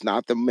not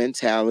the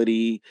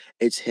mentality.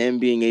 It's him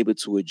being able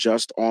to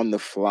adjust on the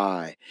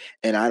fly,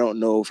 and I don't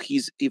know if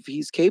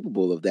he's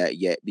capable of that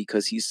yet,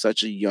 because he's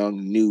such a young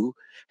new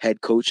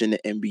head coach in the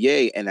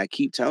NBA. And I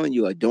keep telling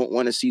you, I don't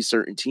want to see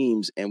certain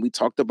teams. And we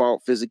talked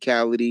about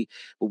physicality,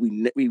 but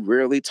we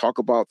rarely talk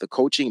about the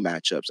coaching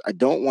matchups. I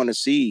don't want to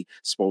see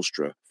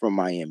Spoelstra from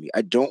Miami.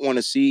 I don't want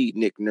to see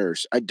Nick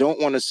Nurse. I don't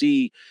want to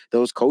see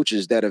those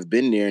coaches that have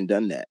been there and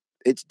done that.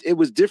 It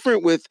was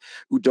different with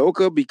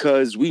Udoka,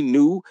 because we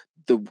knew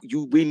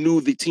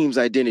the team's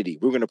identity.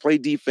 We're going to play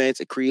defense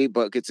and create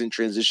buckets in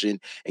transition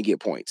and get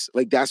points.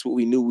 Like, that's what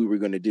we knew we were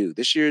going to do.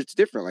 This year it's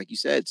different, like you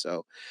said.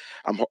 So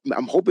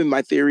I'm hoping,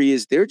 my theory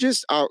is they're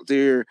just out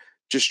there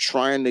just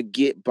trying to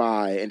get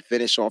by and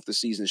finish off the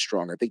season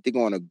strong. I think they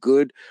go on a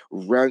good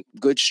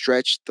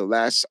stretch, the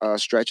last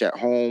stretch at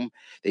home.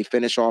 They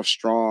finish off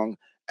strong,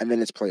 and then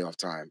it's playoff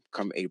time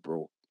come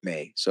April,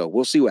 May. So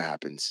we'll see what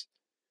happens.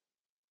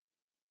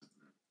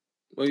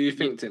 What do you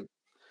think, Tim?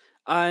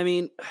 I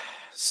mean,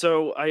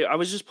 so I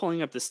was just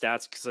pulling up the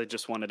stats because I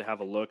just wanted to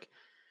have a look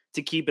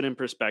to keep it in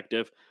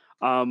perspective.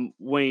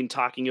 Wayne,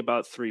 talking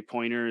about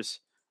 3-pointers,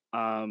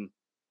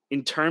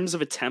 in terms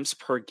of attempts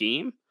per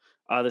game,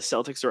 the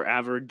Celtics are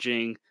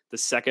averaging the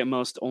second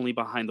most, only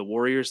behind the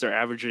Warriors. They're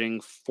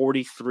averaging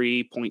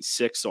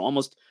 43.6, so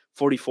almost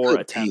 44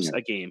 attempts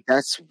a game.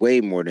 That's way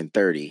more than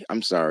 30.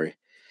 I'm sorry.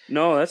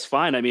 No, that's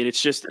fine. I mean,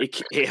 it's just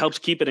it helps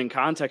keep it in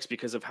context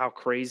because of how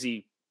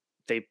crazy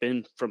they've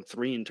been from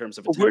 3 in terms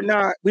of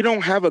attempts. We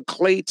don't have a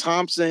Klay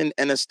Thompson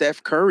and a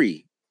Steph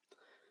Curry.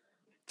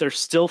 They're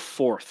still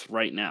 4th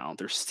right now.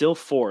 They're still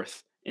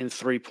 4th in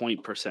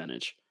 3-point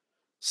percentage.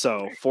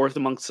 So 4th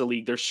amongst the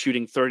league. They're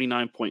shooting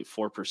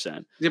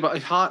 39.4%. Yeah,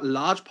 but a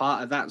large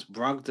part of that's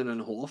Brogdon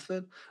and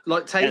Horford.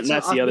 Like Tatum, and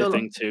that's the other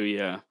thing too,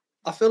 yeah.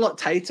 I feel like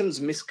Tatum's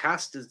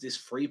miscast as this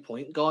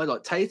 3-point guy.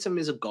 Like, Tatum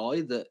is a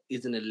guy that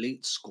is an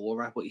elite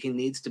scorer, but he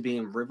needs to be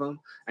in rhythm.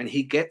 And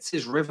he gets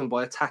his rhythm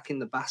by attacking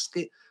the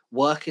basket,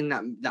 working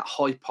that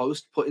high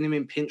post, putting him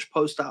in pinch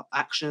post up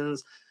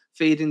actions,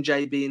 feeding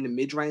JB in the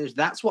mid-range.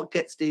 That's what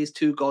gets these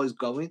two guys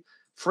going.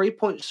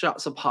 3-point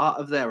shots are part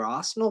of their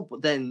arsenal,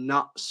 but they're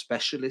not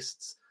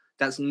specialists.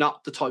 That's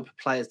not the type of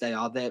players they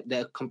are.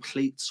 They're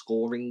complete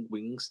scoring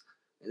wings.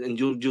 And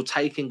you're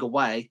taking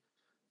away,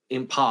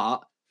 in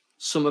part,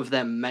 some of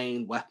their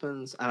main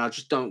weapons, and I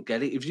just don't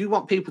get it. If you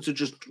want people to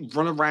just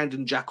run around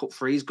and jack up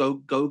threes,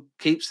 go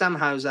keep Sam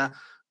Hauser,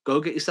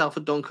 go get yourself a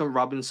Duncan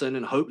Robinson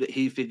and hope that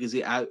he figures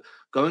it out.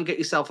 Go and get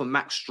yourself a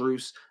Max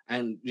Strus,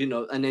 and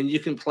and then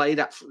you can play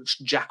that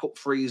jack up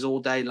threes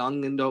all day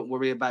long and don't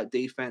worry about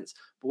defense.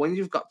 But when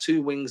you've got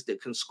 2 wings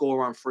that can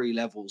score on 3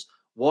 levels,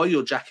 why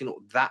you're jacking up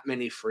that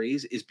many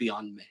threes is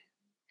beyond me.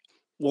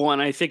 Well,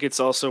 and I think it's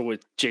also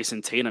with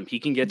Jason Tatum. He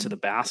can get to the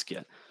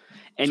basket.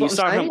 And you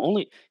saw him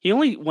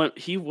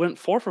he went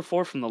 4 for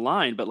 4 from the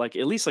line, but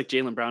at least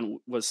Jaylen Brown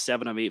was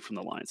 7 of 8 from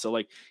the line.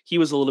 So he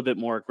was a little bit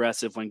more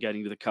aggressive when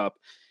getting to the cup.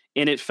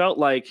 And it felt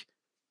like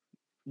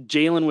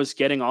Jalen was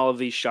getting all of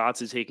these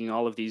shots and taking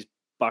all of these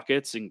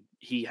buckets, and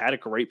he had a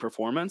great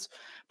performance.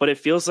 But it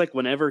feels like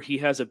whenever he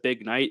has a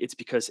big night, it's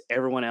because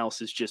everyone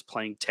else is just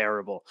playing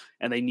terrible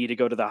and they need to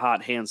go to the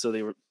hot hand, so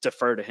they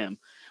defer to him,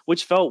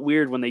 which felt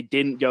weird when they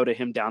didn't go to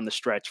him down the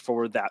stretch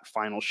for that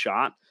final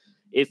shot.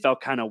 It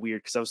felt kind of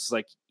weird because I was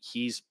like,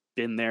 he's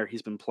been there,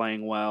 he's been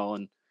playing well,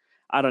 and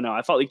I don't know.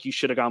 I felt like you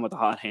should have gone with the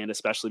hot hand,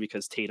 especially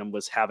because Tatum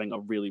was having a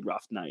really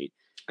rough night.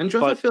 And do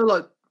you ever But feel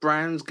like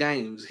Brown's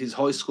games, his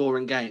high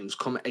scoring games,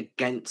 come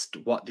against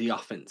what the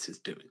offense is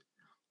doing?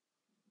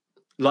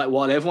 Like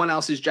while everyone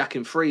else is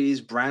jacking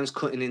threes, Brown's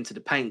cutting into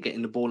the paint,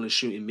 getting the ball and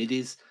shooting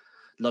middies.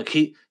 Like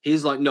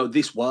he's like, no,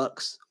 this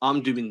works.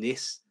 I'm doing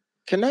this.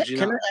 Can I You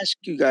can know, I ask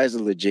you guys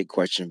a legit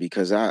question?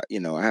 Because I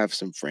have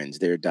some friends,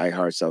 they're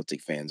diehard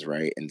Celtic fans,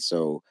 right? And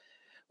so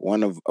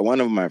one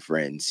of my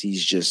friends,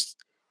 he's just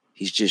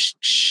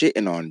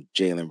shitting on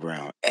Jalen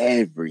Brown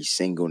every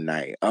single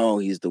night. Oh,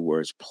 he's the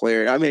worst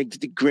player. I mean,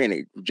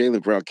 granted,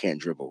 Jalen Brown can't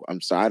dribble. I'm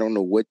sorry, I don't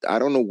know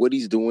what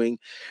he's doing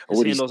or his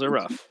what he's handles are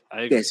thinking. rough.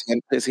 I agree.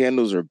 His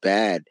handles are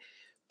bad.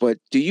 But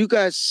do you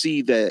guys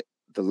see that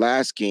the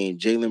last game,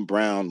 Jalen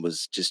Brown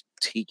was just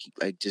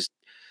just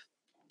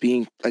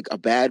being like a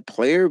bad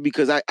player?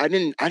 Because I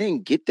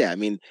didn't get that. I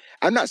mean,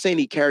 I'm not saying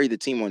he carried the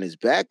team on his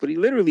back, but he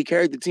literally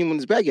carried the team on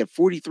his back. He had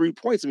 43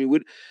 points. I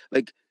mean,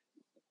 like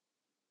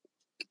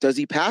does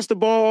he pass the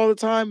ball all the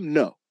time?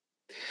 No.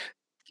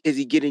 Is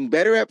he getting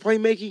better at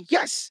playmaking?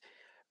 Yes.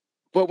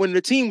 But when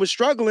the team was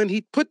struggling,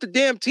 he put the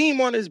damn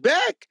team on his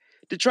back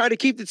to try to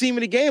keep the team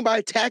in the game by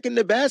attacking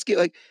the basket.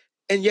 Like,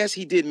 and yes,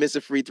 he did miss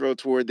a free throw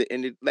toward the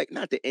end, like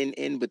not the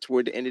end, but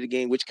toward the end of the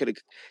game, which could have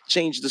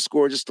changed the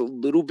score just a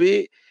little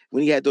bit.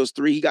 When he had those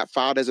three, he got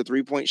fouled as a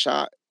 3-point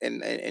shot,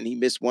 and he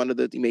missed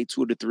he made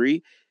 2 of the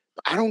 3.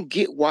 But I don't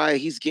get why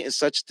he's getting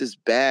such this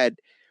bad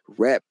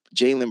rep,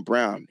 Jalen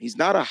Brown. He's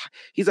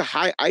a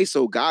high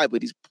ISO guy,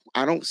 but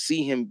I don't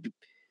see him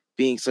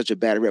being such a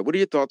bad rep. What are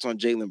your thoughts on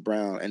Jalen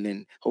Brown? And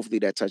then hopefully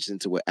that touches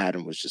into what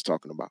Adam was just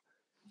talking about.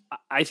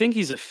 I think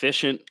he's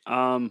efficient.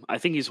 I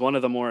think he's one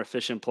of the more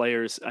efficient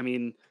players. I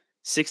mean,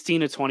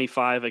 16 to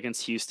 25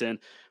 against Houston,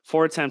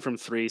 4 of 10 from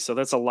 3. So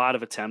that's a lot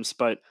of attempts.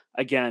 But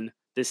again,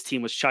 this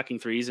team was chucking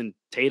threes, and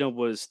Tatum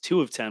was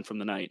 2 of 10 from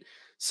the night.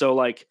 So,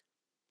 like,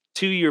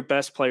 2 of your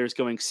best players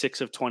going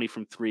 6 of 20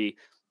 from 3.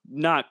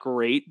 Not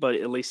great, but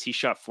at least he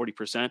shot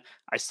 40%.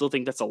 I still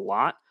think that's a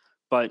lot.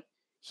 But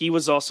he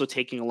was also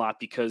taking a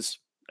lot because,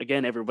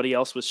 again, everybody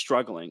else was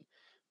struggling.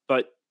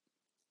 But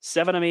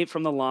 7 of 8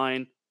 from the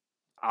line,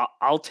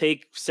 I'll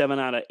take 7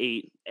 out of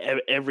 8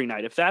 every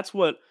night. If that's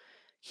what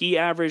he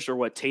averaged or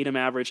what Tatum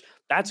averaged,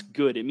 that's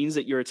good. It means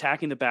that you're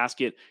attacking the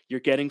basket,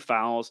 you're getting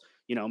fouls.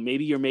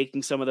 Maybe you're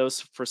making some of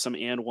those for some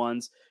and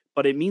ones,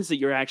 but it means that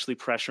you're actually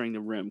pressuring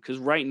the rim because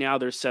right now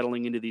they're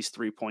settling into these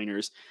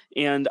 3-pointers.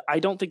 And I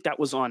don't think that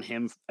was on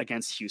him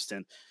against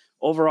Houston.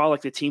 Overall,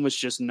 like the team was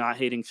just not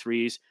hitting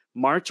threes.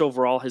 March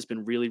overall has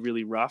been really,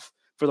 really rough.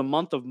 For the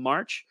month of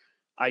March,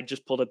 I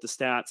just pulled up the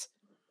stats.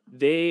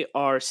 They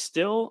are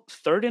still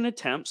third in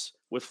attempts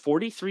with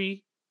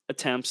 43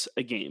 attempts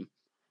a game,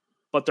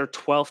 but they're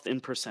 12th in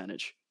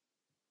percentage.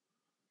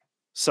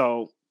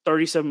 So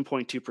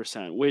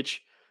 37.2%,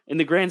 which in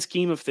the grand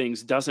scheme of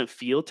things doesn't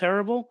feel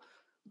terrible.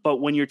 But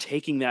when you're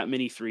taking that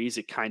many threes,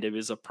 it kind of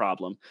is a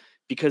problem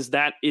because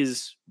that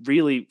is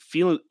really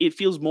it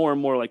feels more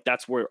and more like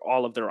that's where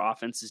all of their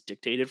offense is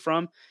dictated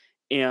from.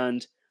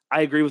 And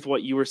I agree with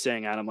what you were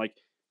saying, Adam. Like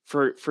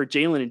for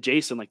Jalen and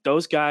Jason, like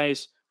those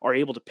guys are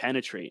able to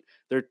penetrate.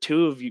 They're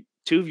two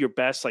of your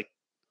best like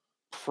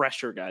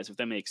pressure guys, if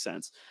that makes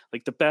sense.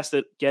 Like the best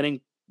at getting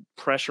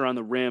pressure on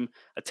the rim,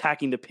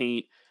 attacking the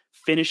paint,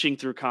 finishing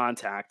through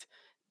contact,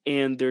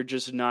 and they're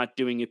just not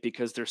doing it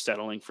because they're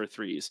settling for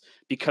threes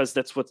because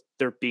that's what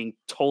they're being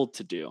told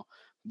to do.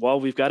 Well,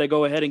 we've got to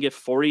go ahead and get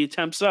 40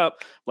 attempts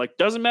up. Like,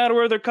 doesn't matter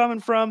where they're coming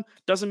from.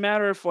 Doesn't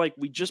matter if like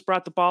we just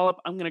brought the ball up.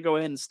 I'm going to go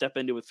ahead and step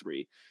into a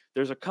 3.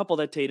 There's a couple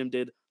that Tatum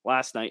did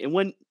last night. And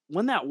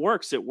when that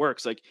works, it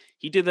works. Like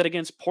he did that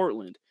against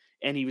Portland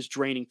and he was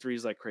draining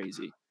threes like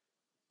crazy.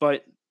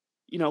 But,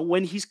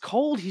 when he's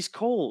cold, he's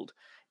cold.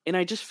 And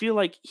I just feel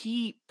like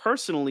he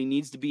personally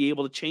needs to be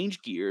able to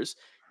change gears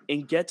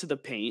and get to the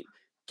paint,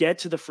 get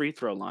to the free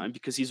throw line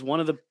because he's one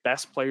of the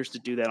best players to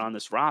do that on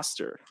this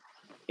roster.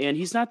 And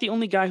he's not the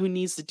only guy who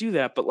needs to do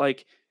that. But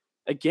like,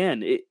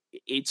 again,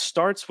 it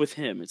starts with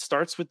him. It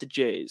starts with the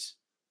Jays.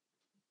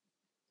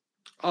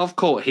 I've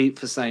caught heat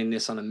for saying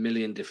this on a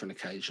million different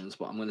occasions,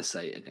 but I'm going to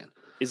say it again.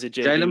 Is it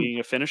Jay being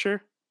a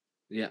finisher?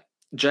 Yeah.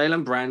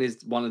 Jalen Brown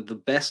is one of the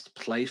best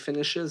play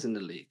finishers in the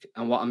league.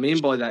 And what I mean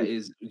by that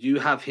is you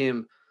have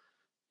him,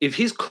 if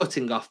he's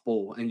cutting off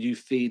ball and you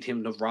feed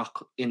him the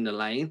rock in the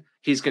lane,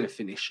 he's going to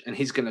finish and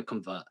he's going to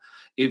convert.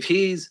 If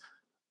he's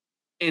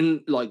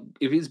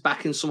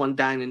backing someone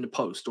down in the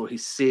post or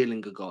he's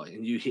sealing a guy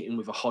and you hit him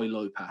with a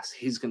high-low pass,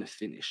 he's going to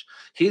finish.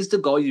 He's the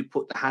guy you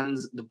put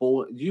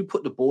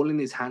the ball in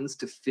his hands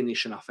to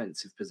finish an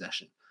offensive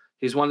possession.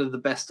 He's one of the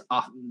best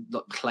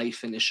play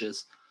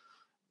finishers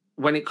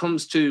when it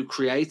comes to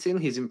creating,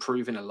 he's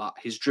improving a lot.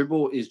 His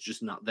dribble is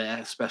just not there,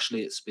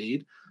 especially at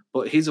speed.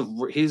 But he's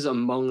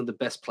among the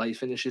best play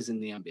finishers in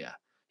the NBA.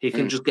 He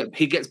can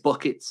he gets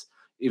buckets.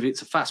 If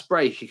it's a fast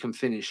break, he can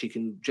finish. He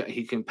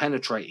can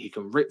penetrate. He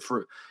can rip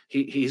through.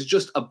 He's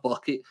just a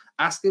bucket.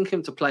 Asking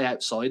him to play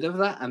outside of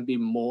that and be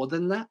more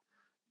than that,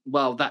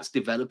 well, that's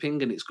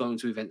developing and it's going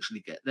to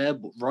eventually get there.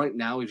 But right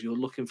now, if you're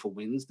looking for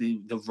wins,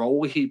 the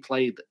role he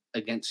played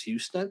against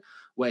Houston,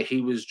 where he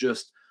was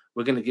just,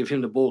 we're going to give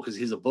him the ball because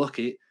he's a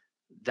bucket,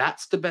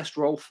 that's the best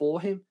role for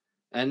him.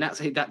 And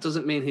that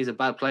doesn't mean he's a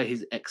bad player.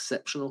 He's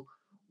exceptional.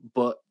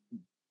 But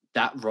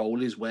that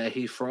role is where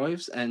he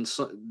thrives. And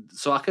so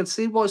I can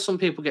see why some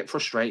people get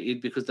frustrated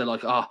because they're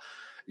like, we're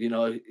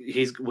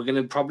going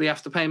to probably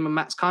have to pay him a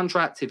max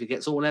contract. If he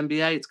gets all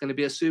NBA, it's going to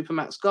be a super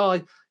max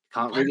guy.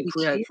 Can't really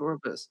create for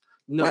others.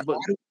 No,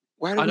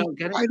 why don't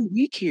get it. Why do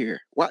we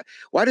care?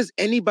 Why does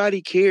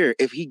anybody care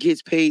if he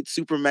gets paid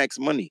supermax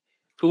money?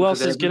 Who are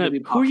you going to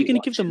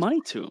give the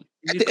money to him?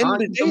 At the end of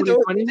the day, though,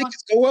 if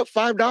tickets go up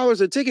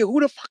 $5 a ticket, who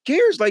the fuck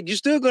cares? Like, you're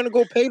still going to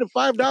go pay the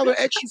 $5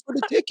 extra for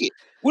the ticket.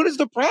 What is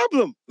the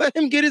problem? Let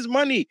him get his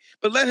money,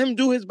 but let him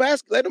do his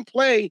basket. Let him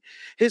play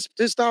his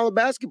style of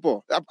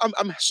basketball.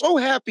 I'm so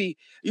happy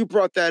you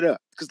brought that up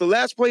because the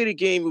last play of the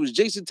game, it was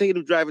Jason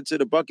Tatum driving to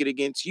the bucket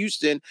against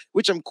Houston,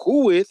 which I'm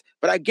cool with,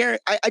 but I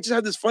just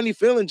have this funny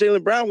feeling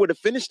Jaylen Brown would have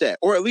finished that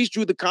or at least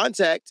drew the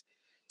contact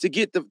to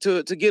get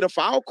to get a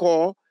foul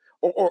call.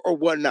 Or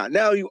whatnot.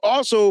 Now you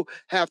also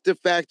have to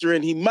factor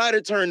in he might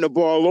have turned the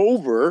ball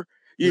over,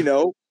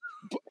 That's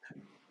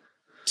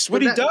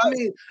what he does. I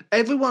mean,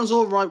 everyone's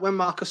all right when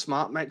Marcus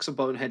Smart makes a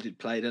boneheaded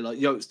play. They're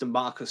like, it's the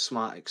Marcus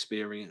Smart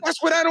experience.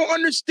 That's what I don't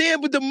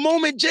understand. But the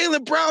moment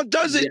Jaylen Brown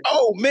does it,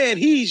 oh man,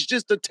 he's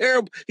just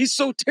he's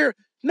so terrible.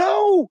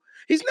 No,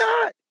 he's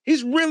not.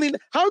 He's really.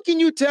 How can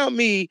you tell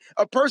me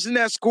a person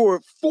that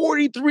scored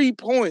 43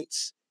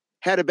 points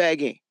had a bad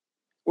game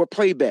or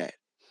played bad?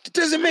 It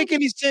doesn't make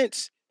any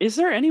sense. Is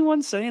there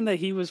anyone saying that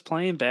he was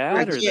playing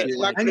bad or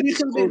that? And you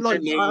can be like,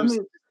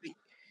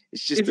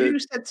 it's just if you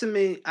said to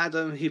me,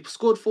 Adam, he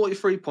scored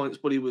 43 points,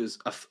 but he was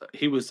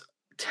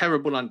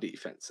terrible on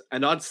defense,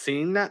 and I'd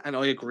seen that, and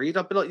I agreed.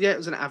 I'd be like, it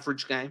was an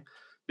average game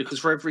because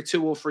for every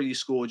 2 or 3 you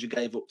scored, you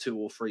gave up 2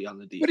 or 3 on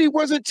the defense. But he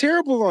wasn't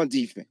terrible on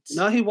defense.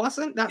 No, he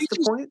wasn't. That's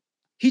the point.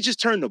 He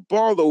just turned the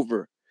ball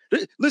over.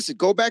 Listen,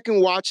 go back and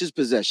watch his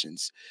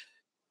possessions.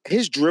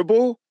 His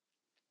dribble.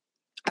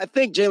 I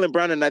think Jaylen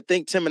Brown, and I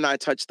think Tim and I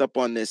touched up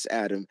on this,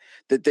 Adam,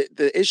 that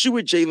the issue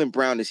with Jaylen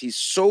Brown is he's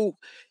so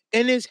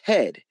in his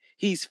head.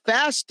 He's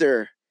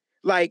faster.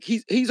 Like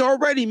he's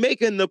already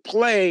making the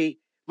play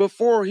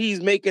before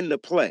he's making the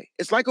play.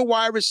 It's like a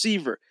wide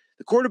receiver.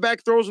 The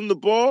quarterback throws him the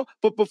ball,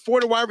 but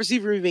before the wide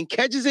receiver even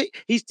catches it,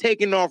 he's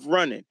taking off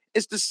running.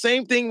 It's the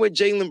same thing with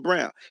Jaylen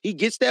Brown. He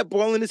gets that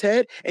ball in his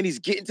head and he's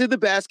getting to the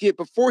basket.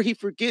 Before he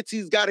forgets,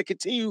 he's got to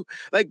continue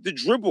like the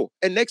dribble.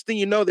 And next thing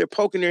you know, they're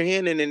poking their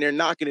hand in and they're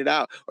knocking it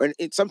out. Or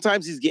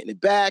sometimes he's getting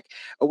it back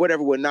or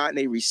whatever, whatnot, and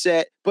they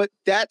reset. But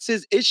that's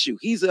his issue.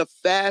 He's a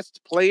fast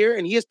player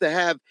and he has to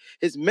have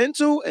his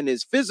mental and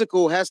his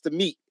physical has to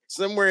meet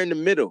somewhere in the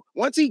middle.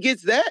 Once he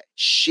gets that,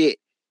 shit.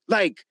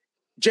 Like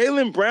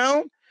Jaylen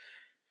Brown,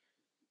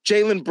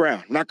 I'm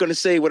not going to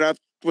say what I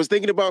was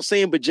thinking about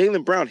saying, but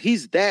Jaylen Brown,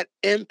 he's that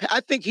impact. I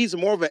think he's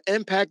more of an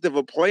impact of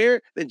a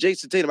player than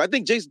Jason Tatum. I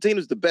think Jason Tatum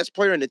is the best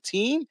player on the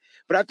team,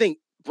 but I think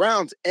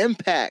Brown's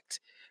impact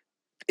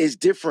is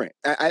different.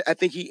 I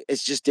think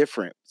it's just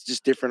different. It's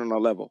just different on a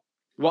level.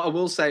 What I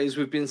will say is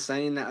we've been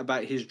saying that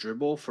about his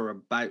dribble for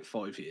about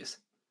 5 years.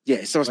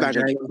 Yeah, so it's not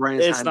going to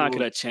change. It's not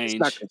going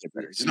to get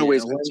better. There's no way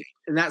it's going to change.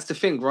 And that's the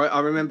thing, right? I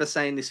remember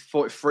saying this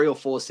 3 or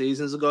 4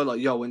 seasons ago,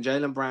 like, when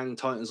Jaylen Brown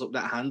tightens up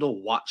that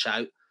handle, watch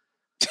out.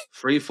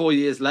 3-4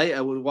 years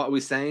later, what are we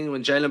saying?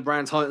 When Jaylen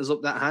Brown tightens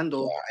up that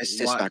handle,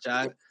 watch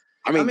out.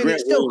 I mean, it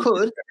still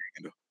could.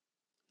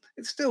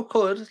 It still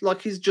could.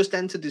 Like, he's just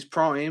entered his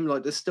prime.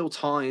 Like, there's still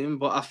time.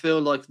 But I feel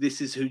like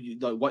this is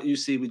what you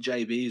see with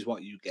JB is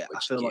what you get. I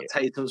feel like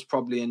Tatum's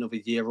probably another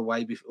year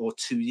away or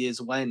 2 years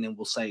away, and then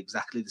we'll say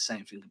exactly the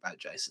same thing about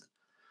Jason.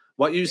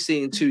 What you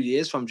see in 2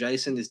 years from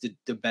Jason is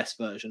the best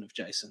version of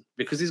Jason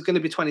because he's going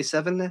to be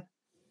 27 then.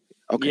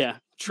 Okay. Yeah,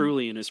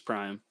 truly in his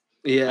prime.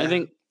 Yeah.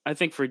 I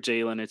think for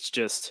Jaylen, it's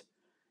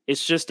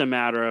just a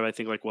matter of, I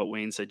think, like what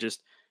Wayne said,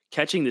 just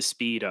catching the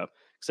speed up.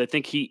 Because I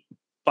think he,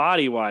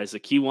 body-wise,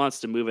 like he wants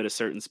to move at a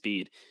certain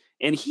speed.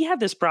 And he had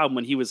this problem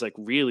when he was like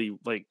really,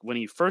 like when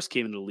he first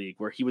came into the league,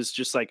 where he was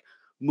just like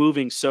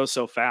moving so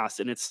fast.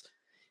 And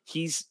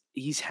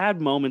he's had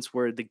moments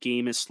where the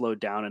game is slowed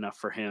down enough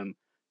for him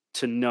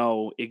to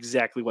know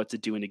exactly what to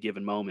do in a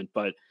given moment.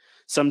 But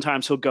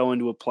sometimes he'll go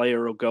into a play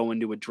or he'll go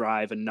into a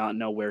drive and not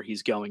know where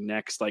he's going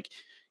next. Like,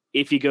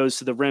 if he goes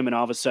to the rim and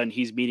all of a sudden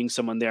he's meeting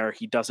someone there,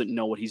 he doesn't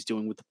know what he's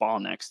doing with the ball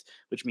next,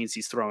 which means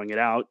he's throwing it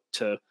out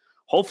to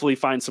hopefully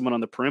find someone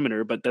on the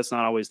perimeter, but that's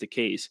not always the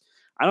case.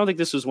 I don't think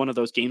this was one of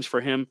those games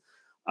for him.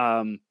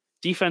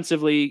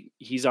 Defensively,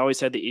 he's always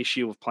had the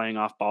issue of playing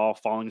off ball,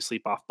 falling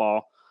asleep off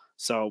ball.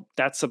 So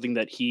that's something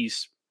that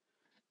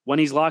when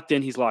he's locked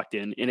in,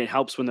 and it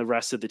helps when the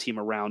rest of the team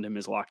around him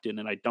is locked in.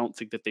 And I don't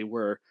think that they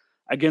were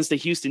against a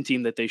Houston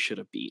team that they should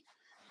have beat.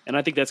 And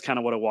I think that's kind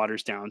of what it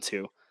waters down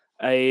to.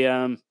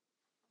 I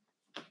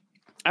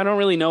don't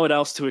really know what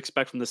else to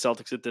expect from the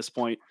Celtics at this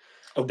point.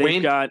 I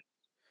mean,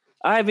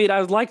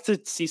 I would like to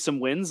see some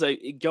wins.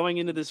 Going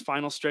into this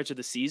final stretch of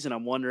the season,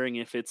 I'm wondering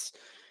if it's,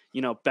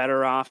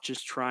 better off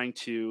just trying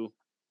to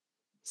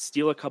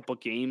steal a couple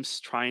games,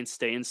 try and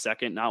stay in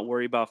second, not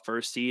worry about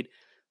first seed,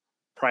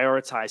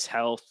 prioritize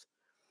health,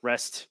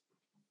 rest,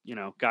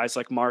 guys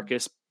like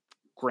Marcus,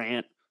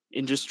 Grant,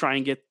 and just try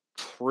and get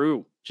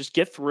through. Just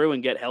get through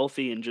and get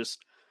healthy and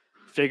just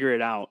figure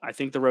it out. I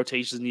think the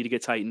rotations need to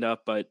get tightened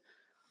up, but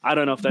I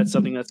don't know if that's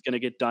something that's going to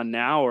get done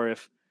now or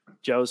if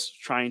Joe's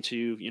trying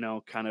to,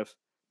 kind of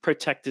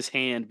protect his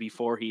hand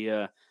before he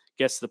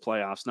gets to the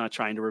playoffs, not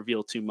trying to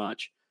reveal too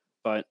much.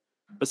 But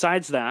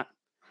besides that,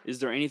 is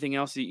there anything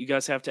else that you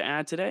guys have to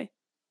add today?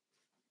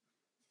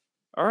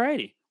 All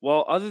righty.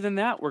 Well, other than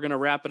that, we're going to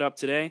wrap it up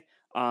today.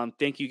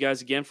 Thank you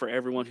guys again for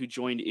everyone who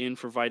joined in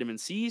for Vitamin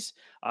C's.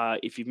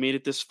 If you've made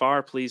it this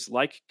far, please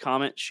like,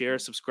 comment, share,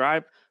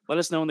 subscribe. Let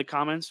us know in the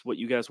comments what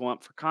you guys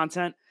want for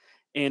content.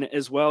 And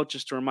as well,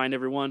 just to remind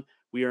everyone,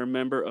 we are a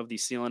member of the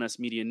CLNS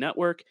Media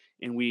Network,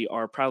 and we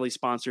are proudly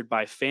sponsored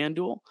by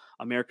FanDuel,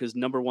 America's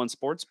 #1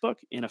 sportsbook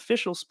and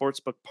official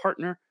sportsbook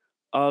partner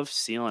of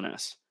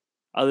CLNS.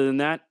 Other than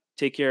that,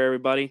 take care,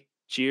 everybody.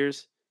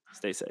 Cheers.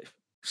 Stay safe.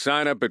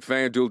 Sign up at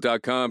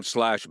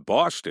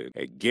FanDuel.com/Boston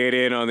and get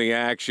in on the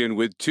action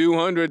with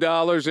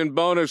 $200 in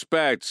bonus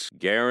bets.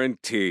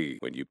 Guaranteed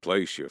when you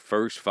place your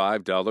first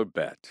 $5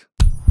 bet.